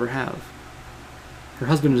pony could ever have. Her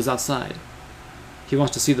husband is outside. He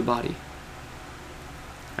wants to see the body.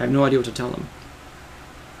 I have no idea what to tell him.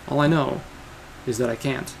 All I know is that I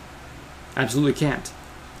can't. Absolutely can't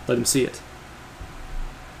let him see it.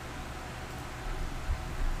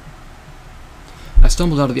 I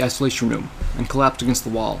stumbled out of the isolation room and collapsed against the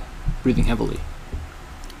wall, breathing heavily.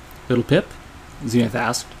 "Little Pip?" Zenith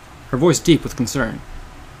asked, her voice deep with concern.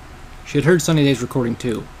 She had heard Sunny Day's recording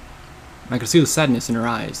too. I could see the sadness in her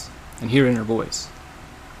eyes and hear it in her voice.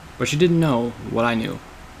 But she didn't know what I knew,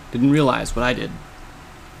 didn't realize what I did.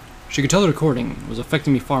 She could tell the recording was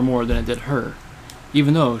affecting me far more than it did her,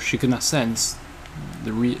 even though she could not sense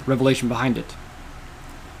the revelation behind it.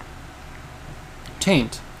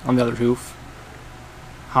 Taint, on the other hoof,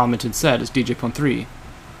 Hamid had said as DJ.3,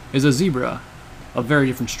 is a zebra of very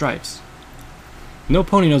different stripes. No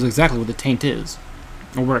pony knows exactly what the taint is,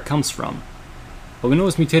 or where it comes from, but we know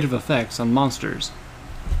its mutative effects on monsters,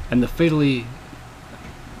 and the fatally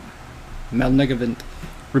malevolent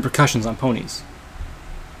repercussions on ponies.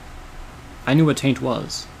 I knew what taint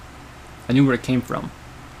was. I knew where it came from.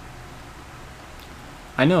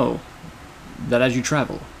 I know that as you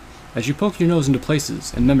travel, as you poke your nose into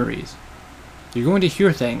places and memories, you're going to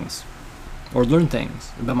hear things, or learn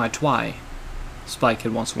things about my twy, Spike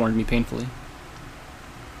had once warned me painfully.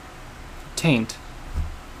 Taint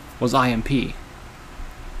was IMP.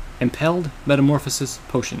 Impelled Metamorphosis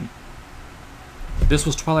Potion. This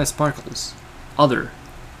was Twilight Sparkle's other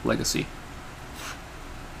legacy.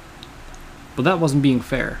 But that wasn't being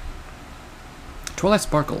fair. Twilight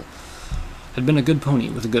Sparkle had been a good pony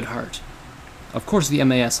with a good heart. Of course the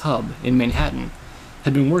MAS hub in Manhattan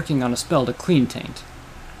had been working on a spell to clean Taint,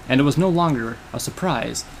 and it was no longer a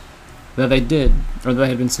surprise that they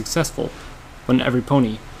had been successful when every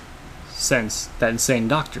pony, since that insane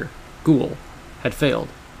doctor, Ghoul, had failed.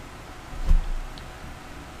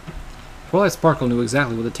 Twilight Sparkle knew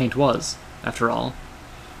exactly what the Taint was, after all.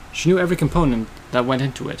 She knew every component that went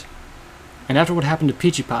into it, and after what happened to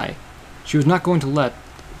Peachy Pie, she was not going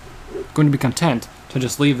to be content to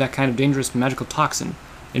just leave that kind of dangerous magical toxin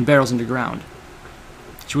in barrels underground.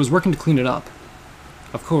 She was working to clean it up.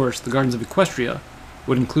 Of course, the Gardens of Equestria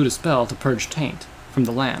would include a spell to purge Taint from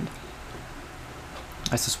the land.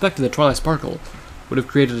 I suspected that Twilight Sparkle would have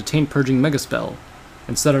created a taint-purging megaspell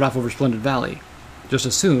and set it off over Splendid Valley, just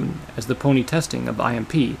as soon as the pony testing of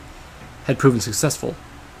IMP had proven successful.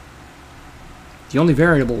 The only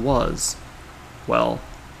variable was, well,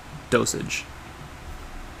 dosage.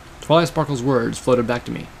 Twilight Sparkle's words floated back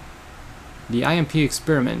to me. The IMP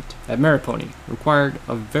experiment at everypony required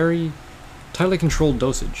a very tightly controlled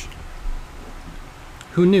dosage.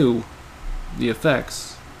 Who knew the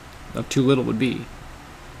effects of too little would be?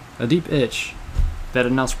 A deep itch that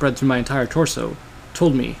had now spread through my entire torso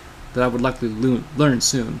told me that I would likely learn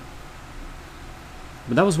soon.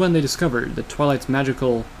 But that was when they discovered that Twilight's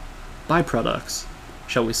magical byproducts,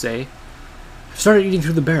 shall we say, started eating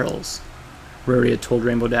through the barrels, Rory had told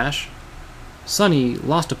Rainbow Dash. Sunny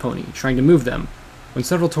lost a pony trying to move them when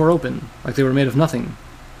several tore open like they were made of nothing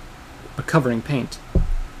but covering paint.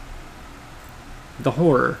 The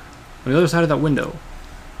horror on the other side of that window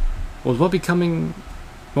was what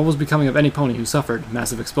was becoming of any pony who suffered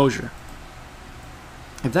massive exposure.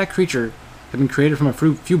 If that creature had been created from a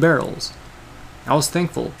few barrels, I was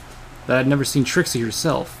thankful that I'd never seen Trixie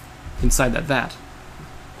herself inside that vat.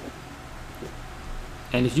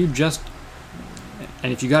 And if you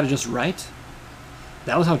got it just right,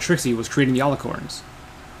 that was how Trixie was creating the alicorns.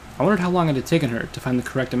 I wondered how long it had taken her to find the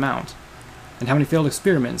correct amount, and how many failed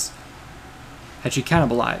experiments had she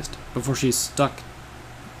cannibalized before she stuck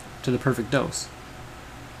to the perfect dose.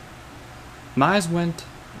 My eyes went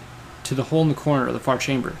to the hole in the corner of the far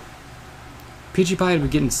chamber. Peachy Pie had been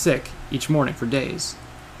getting sick each morning for days.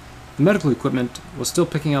 The medical equipment was still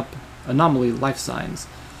picking up anomaly life signs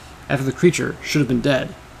after the creature should have been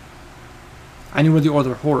dead. I knew where the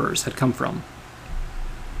other horrors had come from.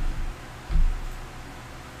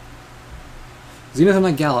 Zenith and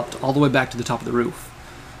I galloped all the way back to the top of the roof.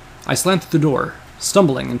 I slammed through the door,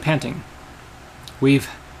 stumbling and panting. We've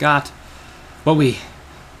got what we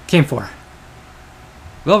came for.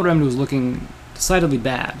 Velvet Remedy was looking decidedly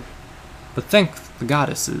bad, but thank the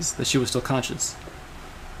goddesses that she was still conscious.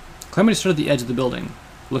 Calamity stood at the edge of the building,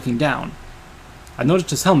 looking down. I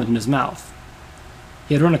noticed his helmet in his mouth.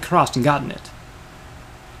 He had run across and gotten it.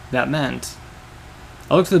 That meant...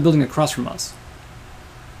 I looked at the building across from us.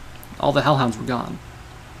 All the hellhounds were gone.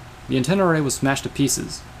 The antenna array was smashed to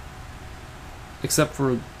pieces, except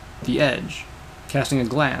for the edge, casting a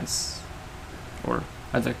glance, or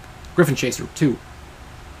at the Griffin Chaser, too.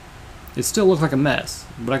 It still looked like a mess,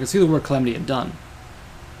 but I could see the work Calamity had done.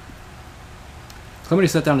 Calamity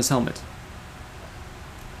set down his helmet.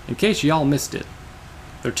 In case y'all missed it,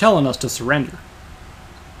 they're telling us to surrender.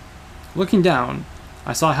 Looking down,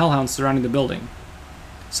 I saw hellhounds surrounding the building,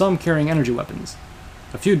 some carrying energy weapons,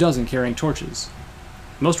 a few dozen carrying torches.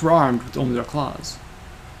 Most were armed with only their claws.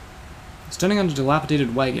 Standing on a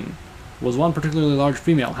dilapidated wagon was one particularly large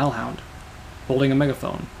female hellhound, holding a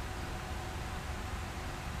megaphone.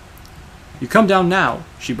 You come down now,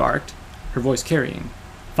 she barked, her voice carrying.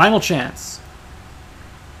 Final chance.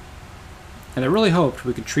 And I really hoped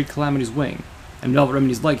we could treat Calamity's wing and Velvet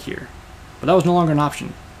Remedy's leg here, but that was no longer an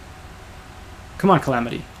option. Come on,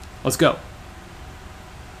 Calamity, let's go.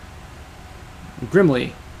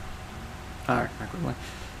 Grimly, not grimly,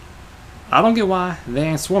 I don't get why they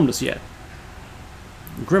ain't swarmed us yet.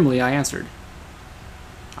 Grimly, I answered.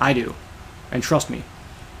 I do, and trust me,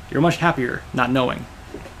 you're much happier not knowing.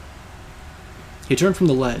 He turned from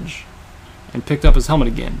the ledge and picked up his helmet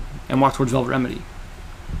again and walked towards Velvet Remedy,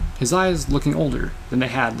 his eyes looking older than they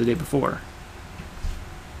had the day before.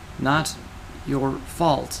 Not your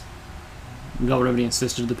fault, Velvet Remedy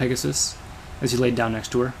insisted to the Pegasus as he laid down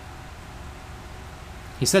next to her.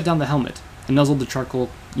 He set down the helmet and nuzzled the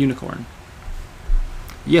charcoal unicorn.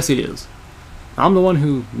 Yes, it is. I'm the one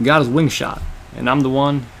who got his wing shot, and I'm the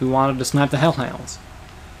one who wanted to snipe the hellhounds.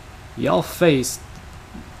 Y'all faced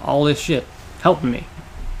all this shit helping me.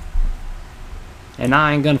 And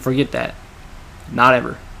I ain't gonna forget that. Not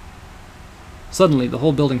ever. Suddenly, the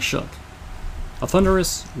whole building shook. A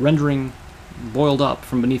thunderous rending boiled up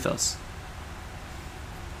from beneath us.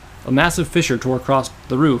 A massive fissure tore across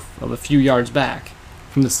the roof of a few yards back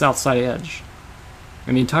from the south side edge,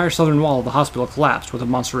 and the entire southern wall of the hospital collapsed with a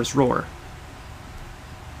monstrous roar.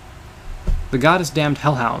 The goddess-damned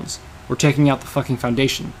hellhounds were taking out the fucking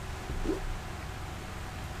foundation.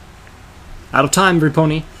 Out of time,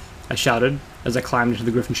 everypony, I shouted as I climbed into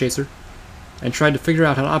the Griffin Chaser and tried to figure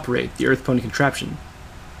out how to operate the Earth Pony contraption.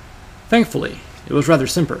 Thankfully, it was rather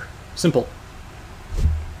simple.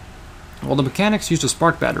 While the mechanics used a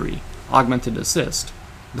spark battery, augmented assist,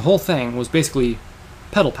 the whole thing was basically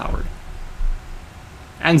pedal-powered.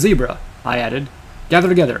 And Zebra, I added. Gather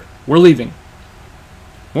together. We're leaving.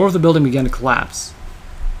 More of the building began to collapse.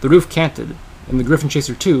 The roof canted, and the Griffin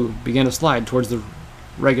Chaser 2 began to slide towards the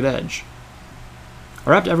ragged edge. I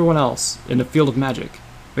wrapped everyone else in a field of magic,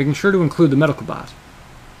 making sure to include the medical bot,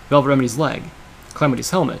 Velvet Remedy's leg, Calamity's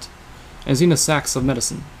helmet, and Xena's sacks of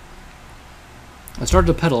medicine. I started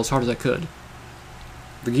to pedal as hard as I could.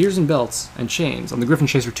 The gears and belts and chains on the Griffin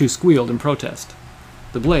Chaser 2 squealed in protest.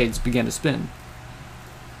 The blades began to spin.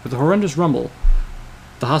 With a horrendous rumble,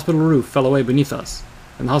 the hospital roof fell away beneath us,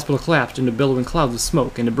 and the hospital collapsed into billowing clouds of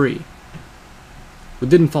smoke and debris. We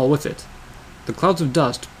didn't fall with it. The clouds of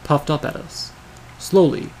dust puffed up at us.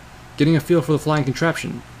 Slowly, getting a feel for the flying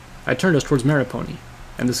contraption, I turned us towards Everypony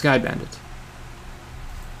and the Sky Bandit.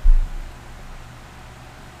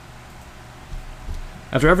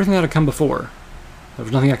 After everything that had come before, there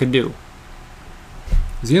was nothing I could do.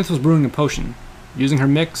 Zenith was brewing a potion, using her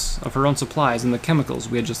mix of her own supplies and the chemicals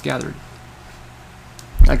we had just gathered.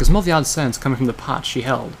 I could smell the odd scents coming from the pot she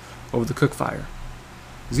held over the cook fire.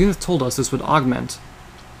 Zenith told us this would augment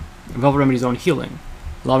Velvet Remedy's own healing,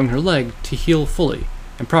 allowing her leg to heal fully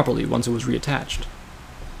and properly once it was reattached.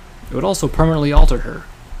 It would also permanently alter her,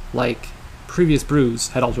 like previous brews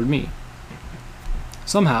had altered me.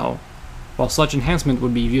 Somehow, while such enhancement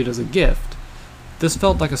would be viewed as a gift, this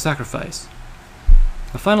felt like a sacrifice.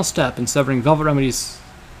 A final step in severing Velvet Remedy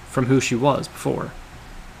from who she was before.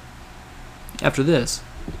 After this,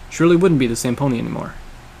 she really wouldn't be the same pony anymore.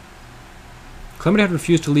 Calamity had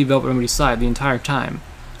refused to leave Velvet Remedy's side the entire time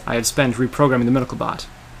I had spent reprogramming the medical bot.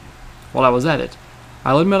 While I was at it,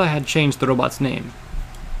 I'll admit I had changed the robot's name.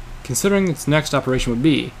 Considering its next operation would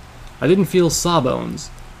be, I didn't feel Sawbones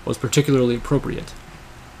was particularly appropriate.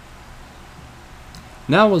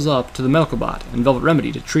 Now it was up to the medical bot and Velvet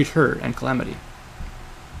Remedy to treat her and Calamity.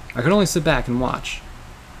 I could only sit back and watch,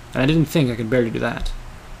 and I didn't think I could bear to do that.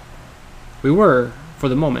 We were, for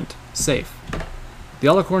the moment, safe. The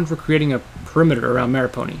Alicorns were creating a perimeter around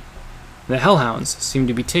Everypony, and the Hellhounds seemed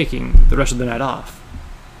to be taking the rest of the night off.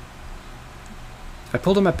 I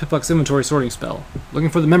pulled out my Pipluck's inventory sorting spell, looking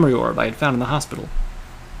for the memory orb I had found in the hospital.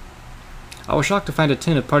 I was shocked to find a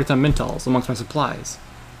tin of Party Time Mentals amongst my supplies.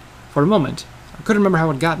 For a moment, I couldn't remember how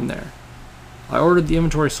it had gotten there. I ordered the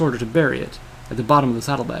inventory sorter to bury it at the bottom of the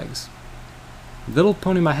saddlebags. The little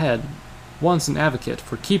pony in my head, once an advocate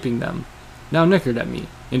for keeping them, now nickered at me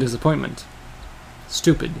in disappointment.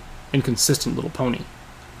 Stupid, inconsistent little pony.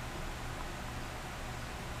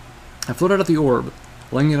 I floated out the orb,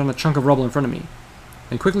 laying it on a chunk of rubble in front of me,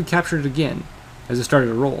 and quickly captured it again as it started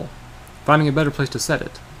to roll. Finding a better place to set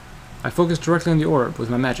it, I focused directly on the orb with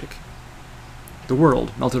my magic. The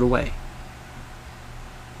world melted away.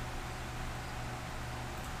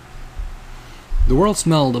 The world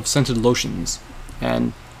smelled of scented lotions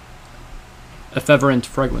and effeverent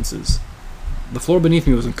fragrances. The floor beneath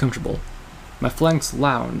me was uncomfortable. My flanks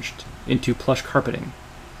lounged into plush carpeting.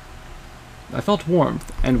 I felt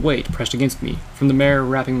warmth and weight pressed against me from the mare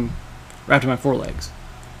wrapped in my forelegs.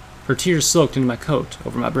 Her tears soaked into my coat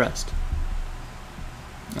over my breast.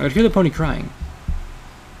 I could hear the pony crying,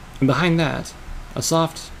 and behind that, a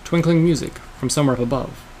soft, twinkling music from somewhere up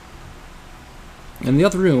above. In the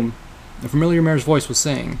other room, a familiar mare's voice was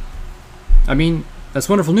saying, "I mean, that's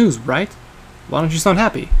wonderful news, right? Why don't you sound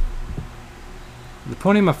happy?" The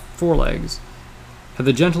pony in my forelegs had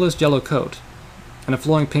the gentlest yellow coat and a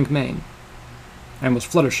flowing pink mane, and was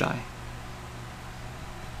Fluttershy.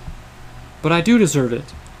 "But I do deserve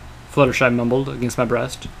it," Fluttershy mumbled against my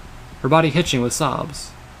breast, her body hitching with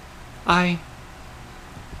sobs. The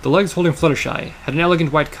legs holding Fluttershy had an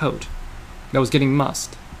elegant white coat that was getting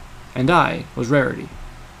mussed, and I was Rarity.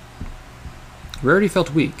 Rarity felt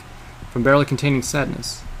weak from barely containing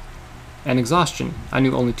sadness, and exhaustion I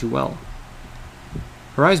knew only too well.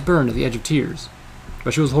 Her eyes burned at the edge of tears,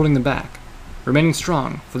 but she was holding them back, remaining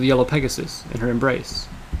strong for the yellow Pegasus in her embrace.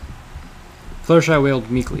 Fluttershy wailed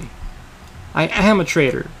meekly, "I am a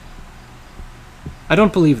traitor." "I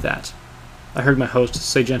don't believe that," I heard my host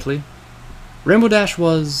say gently. "Rainbow Dash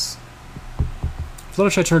was..."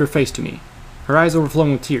 Fluttershy turned her face to me, her eyes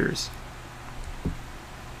overflowing with tears.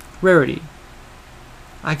 "Rarity,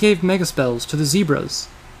 I gave megaspells to the zebras."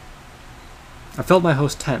 I felt my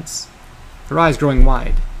host tense, her eyes growing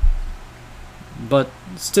wide. But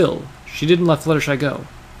still, she didn't let Fluttershy go.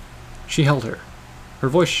 She held her, her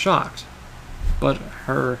voice shocked, but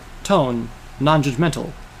her tone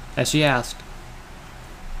non-judgmental, as she asked,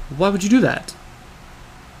 "Why would you do that?"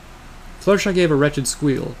 Fluttershy gave a wretched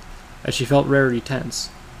squeal as she felt Rarity tense.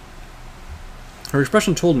 Her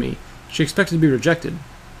expression told me she expected to be rejected,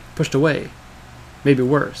 pushed away, maybe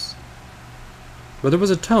worse. But there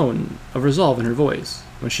was a tone of resolve in her voice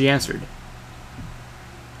when she answered,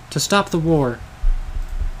 "To stop the war."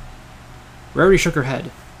 Rarity shook her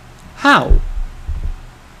head. "How?"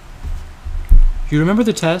 "You remember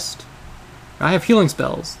the test? I have healing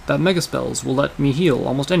spells that megaspells will let me heal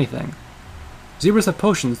almost anything. Zebras have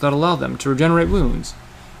potions that allow them to regenerate wounds,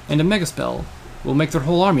 and a megaspell will make their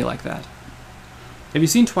whole army like that." Have you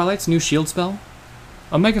seen Twilight's new shield spell?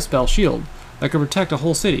 A mega spell shield that could protect a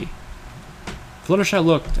whole city. Fluttershy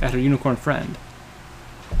looked at her unicorn friend.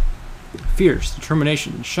 Fierce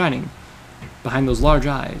determination shining behind those large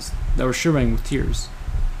eyes that were shimmering with tears.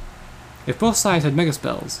 If both sides had mega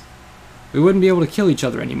spells, we wouldn't be able to kill each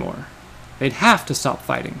other anymore. They'd have to stop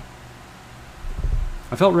fighting.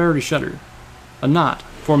 I felt Rarity shudder, a knot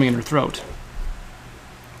forming in her throat.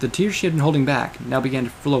 The tears she had been holding back now began to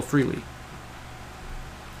flow freely.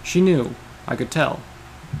 She knew, I could tell,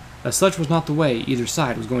 that such was not the way either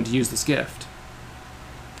side was going to use this gift.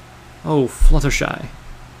 Oh, Fluttershy.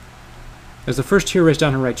 As the first tear raced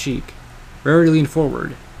down her right cheek, Rarity leaned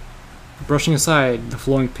forward, brushing aside the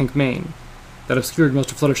flowing pink mane that obscured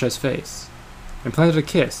most of Fluttershy's face, and planted a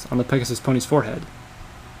kiss on the Pegasus pony's forehead.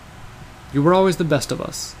 You were always the best of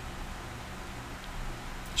us.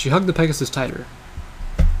 She hugged the Pegasus tighter.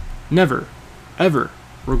 Never, ever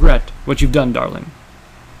regret what you've done, darling.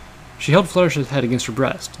 She held Fluttershy's head against her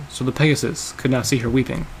breast, so the Pegasus could now see her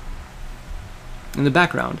weeping. In the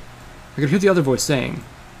background, I could hear the other voice saying,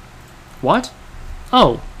 "What?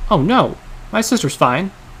 Oh no, my sister's fine.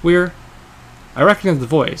 I recognized the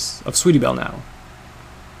voice of Sweetie Belle now.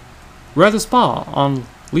 We're at the spa on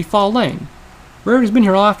Leaf-Fall Lane. Rarity's been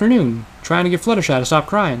here all afternoon, trying to get Fluttershy to stop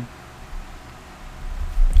crying."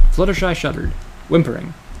 Fluttershy shuddered,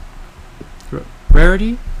 whimpering.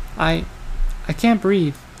 Rarity? I can't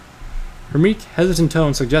breathe. Her meek, hesitant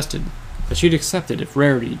tone suggested that she'd accept it if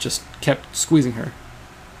Rarity just kept squeezing her.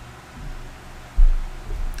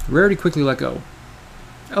 Rarity quickly let go.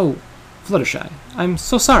 "Oh, Fluttershy, I'm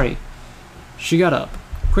so sorry." She got up,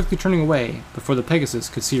 quickly turning away before the Pegasus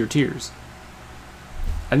could see her tears.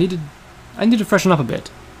 I need to freshen up a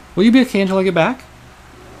bit. Will you be okay until I get back?"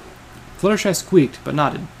 Fluttershy squeaked, but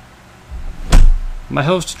nodded. My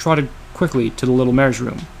host trotted quickly to the little mare's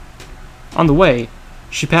room. On the way,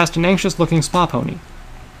 she passed an anxious-looking spa pony.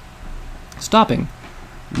 Stopping,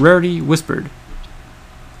 Rarity whispered,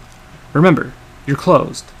 "Remember, you're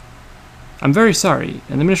closed. I'm very sorry,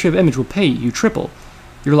 and the Ministry of Image will pay you triple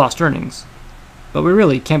your lost earnings. But we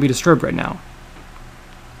really can't be disturbed right now."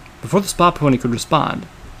 Before the spa pony could respond,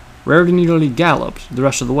 Rarity nearly galloped the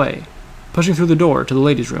rest of the way, pushing through the door to the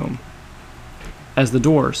ladies' room. As the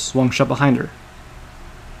door swung shut behind her,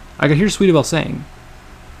 I could hear Sweetie Belle saying,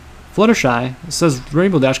 "Fluttershy says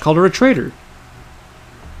Rainbow Dash called her a traitor."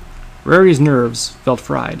 Rarity's nerves felt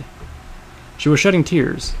fried. She was shedding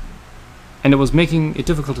tears, and it was making it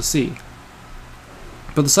difficult to see.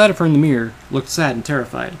 But the sight of her in the mirror looked sad and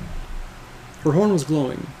terrified. Her horn was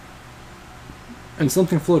glowing, and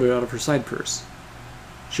something floated out of her side purse.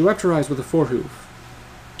 She wiped her eyes with a forehoof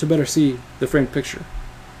to better see the framed picture.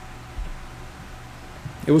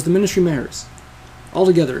 It was the Ministry mares, all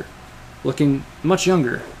together, looking much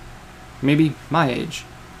younger, maybe my age.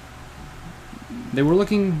 They were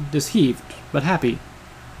looking disheveled, but happy,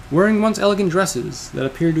 wearing once elegant dresses that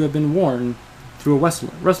appeared to have been worn through a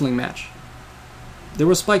wrestling match. There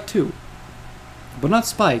was Spike too, but not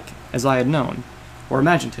Spike as I had known, or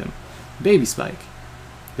imagined him, baby Spike.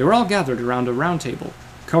 They were all gathered around a round table,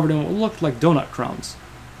 covered in what looked like donut crumbs.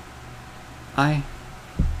 I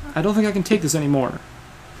don't think I can take this anymore.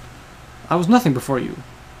 I was nothing before you.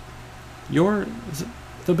 You're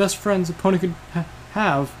the best friends a pony could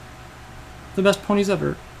have. The best ponies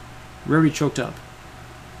ever." Rarity choked up.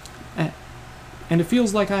 And it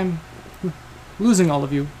feels like I'm losing all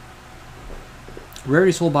of you."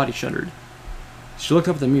 Rarity's whole body shuddered. She looked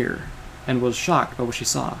up at the mirror and was shocked by what she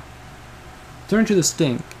saw. Turning to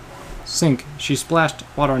the sink, she splashed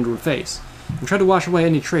water onto her face and tried to wash away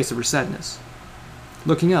any trace of her sadness.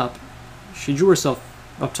 Looking up, she drew herself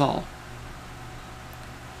up tall.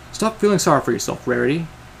 "Stop feeling sorry for yourself, Rarity.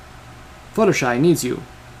 Fluttershy needs you."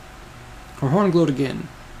 Her horn glowed again,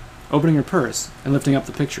 opening her purse and lifting up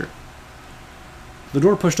the picture. The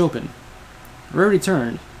door pushed open. Rarity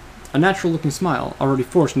turned, a natural-looking smile already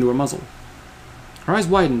forced into her muzzle. Her eyes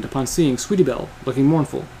widened upon seeing Sweetie Belle looking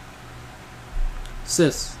mournful.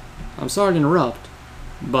 "Sis, I'm sorry to interrupt,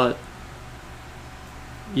 but..."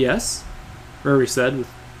 "Yes?" Rarity said with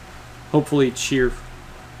hopeful cheer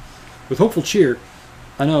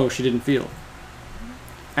I know she didn't feel.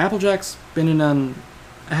 "Applejack's been in an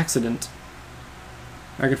accident."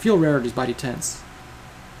 I could feel Rarity's body tense.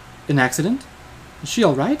 "An accident? Is she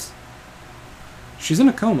all right?" "She's in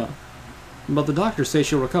a coma, but the doctors say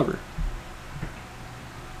she'll recover."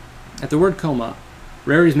 At the word coma,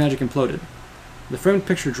 Rarity's magic imploded. The framed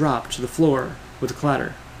picture dropped to the floor with a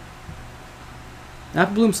clatter.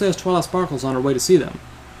 "Apple Bloom says Twilight Sparkle's on her way to see them.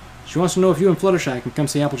 She wants to know if you and Fluttershy can come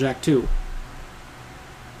see Applejack too."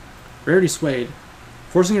 Rarity swayed,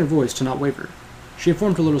 forcing her voice to not waver. She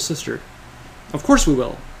informed her little sister. Of course we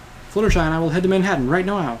will. Fluttershy and I will head to Manhattan right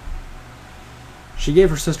now. She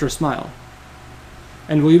gave her sister a smile.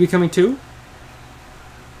 And will you be coming too?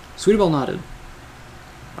 Sweetball nodded.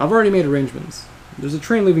 I've already made arrangements. There's a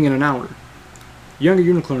train leaving in an hour. The younger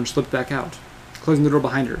unicorn slipped back out, closing the door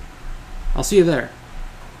behind her. I'll see you there.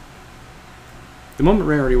 The moment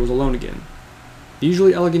Rarity was alone again, the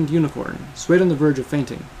usually elegant unicorn swayed on the verge of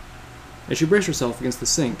fainting. As she braced herself against the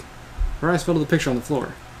sink, her eyes fell to the picture on the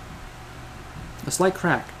floor. A slight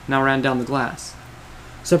crack now ran down the glass,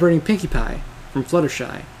 separating Pinkie Pie from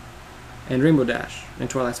Fluttershy and Rainbow Dash and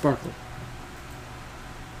Twilight Sparkle.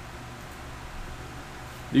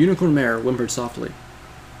 The unicorn mare whimpered softly.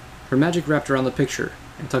 Her magic wrapped around the picture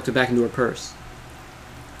and tucked it back into her purse,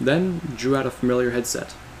 then drew out a familiar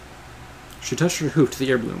headset. She touched her hoof to the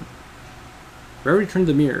ear bloom. Rarity turned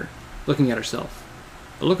the mirror, looking at herself.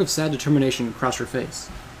 A look of sad determination crossed her face.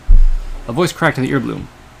 A voice cracked in the ear bloom.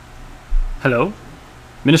 Hello?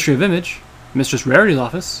 Ministry of Image? Mistress Rarity's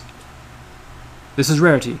office? This is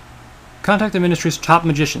Rarity. Contact the Ministry's top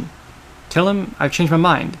magician. Tell him I've changed my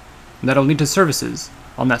mind, and that I'll need his services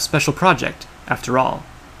on that special project, after all.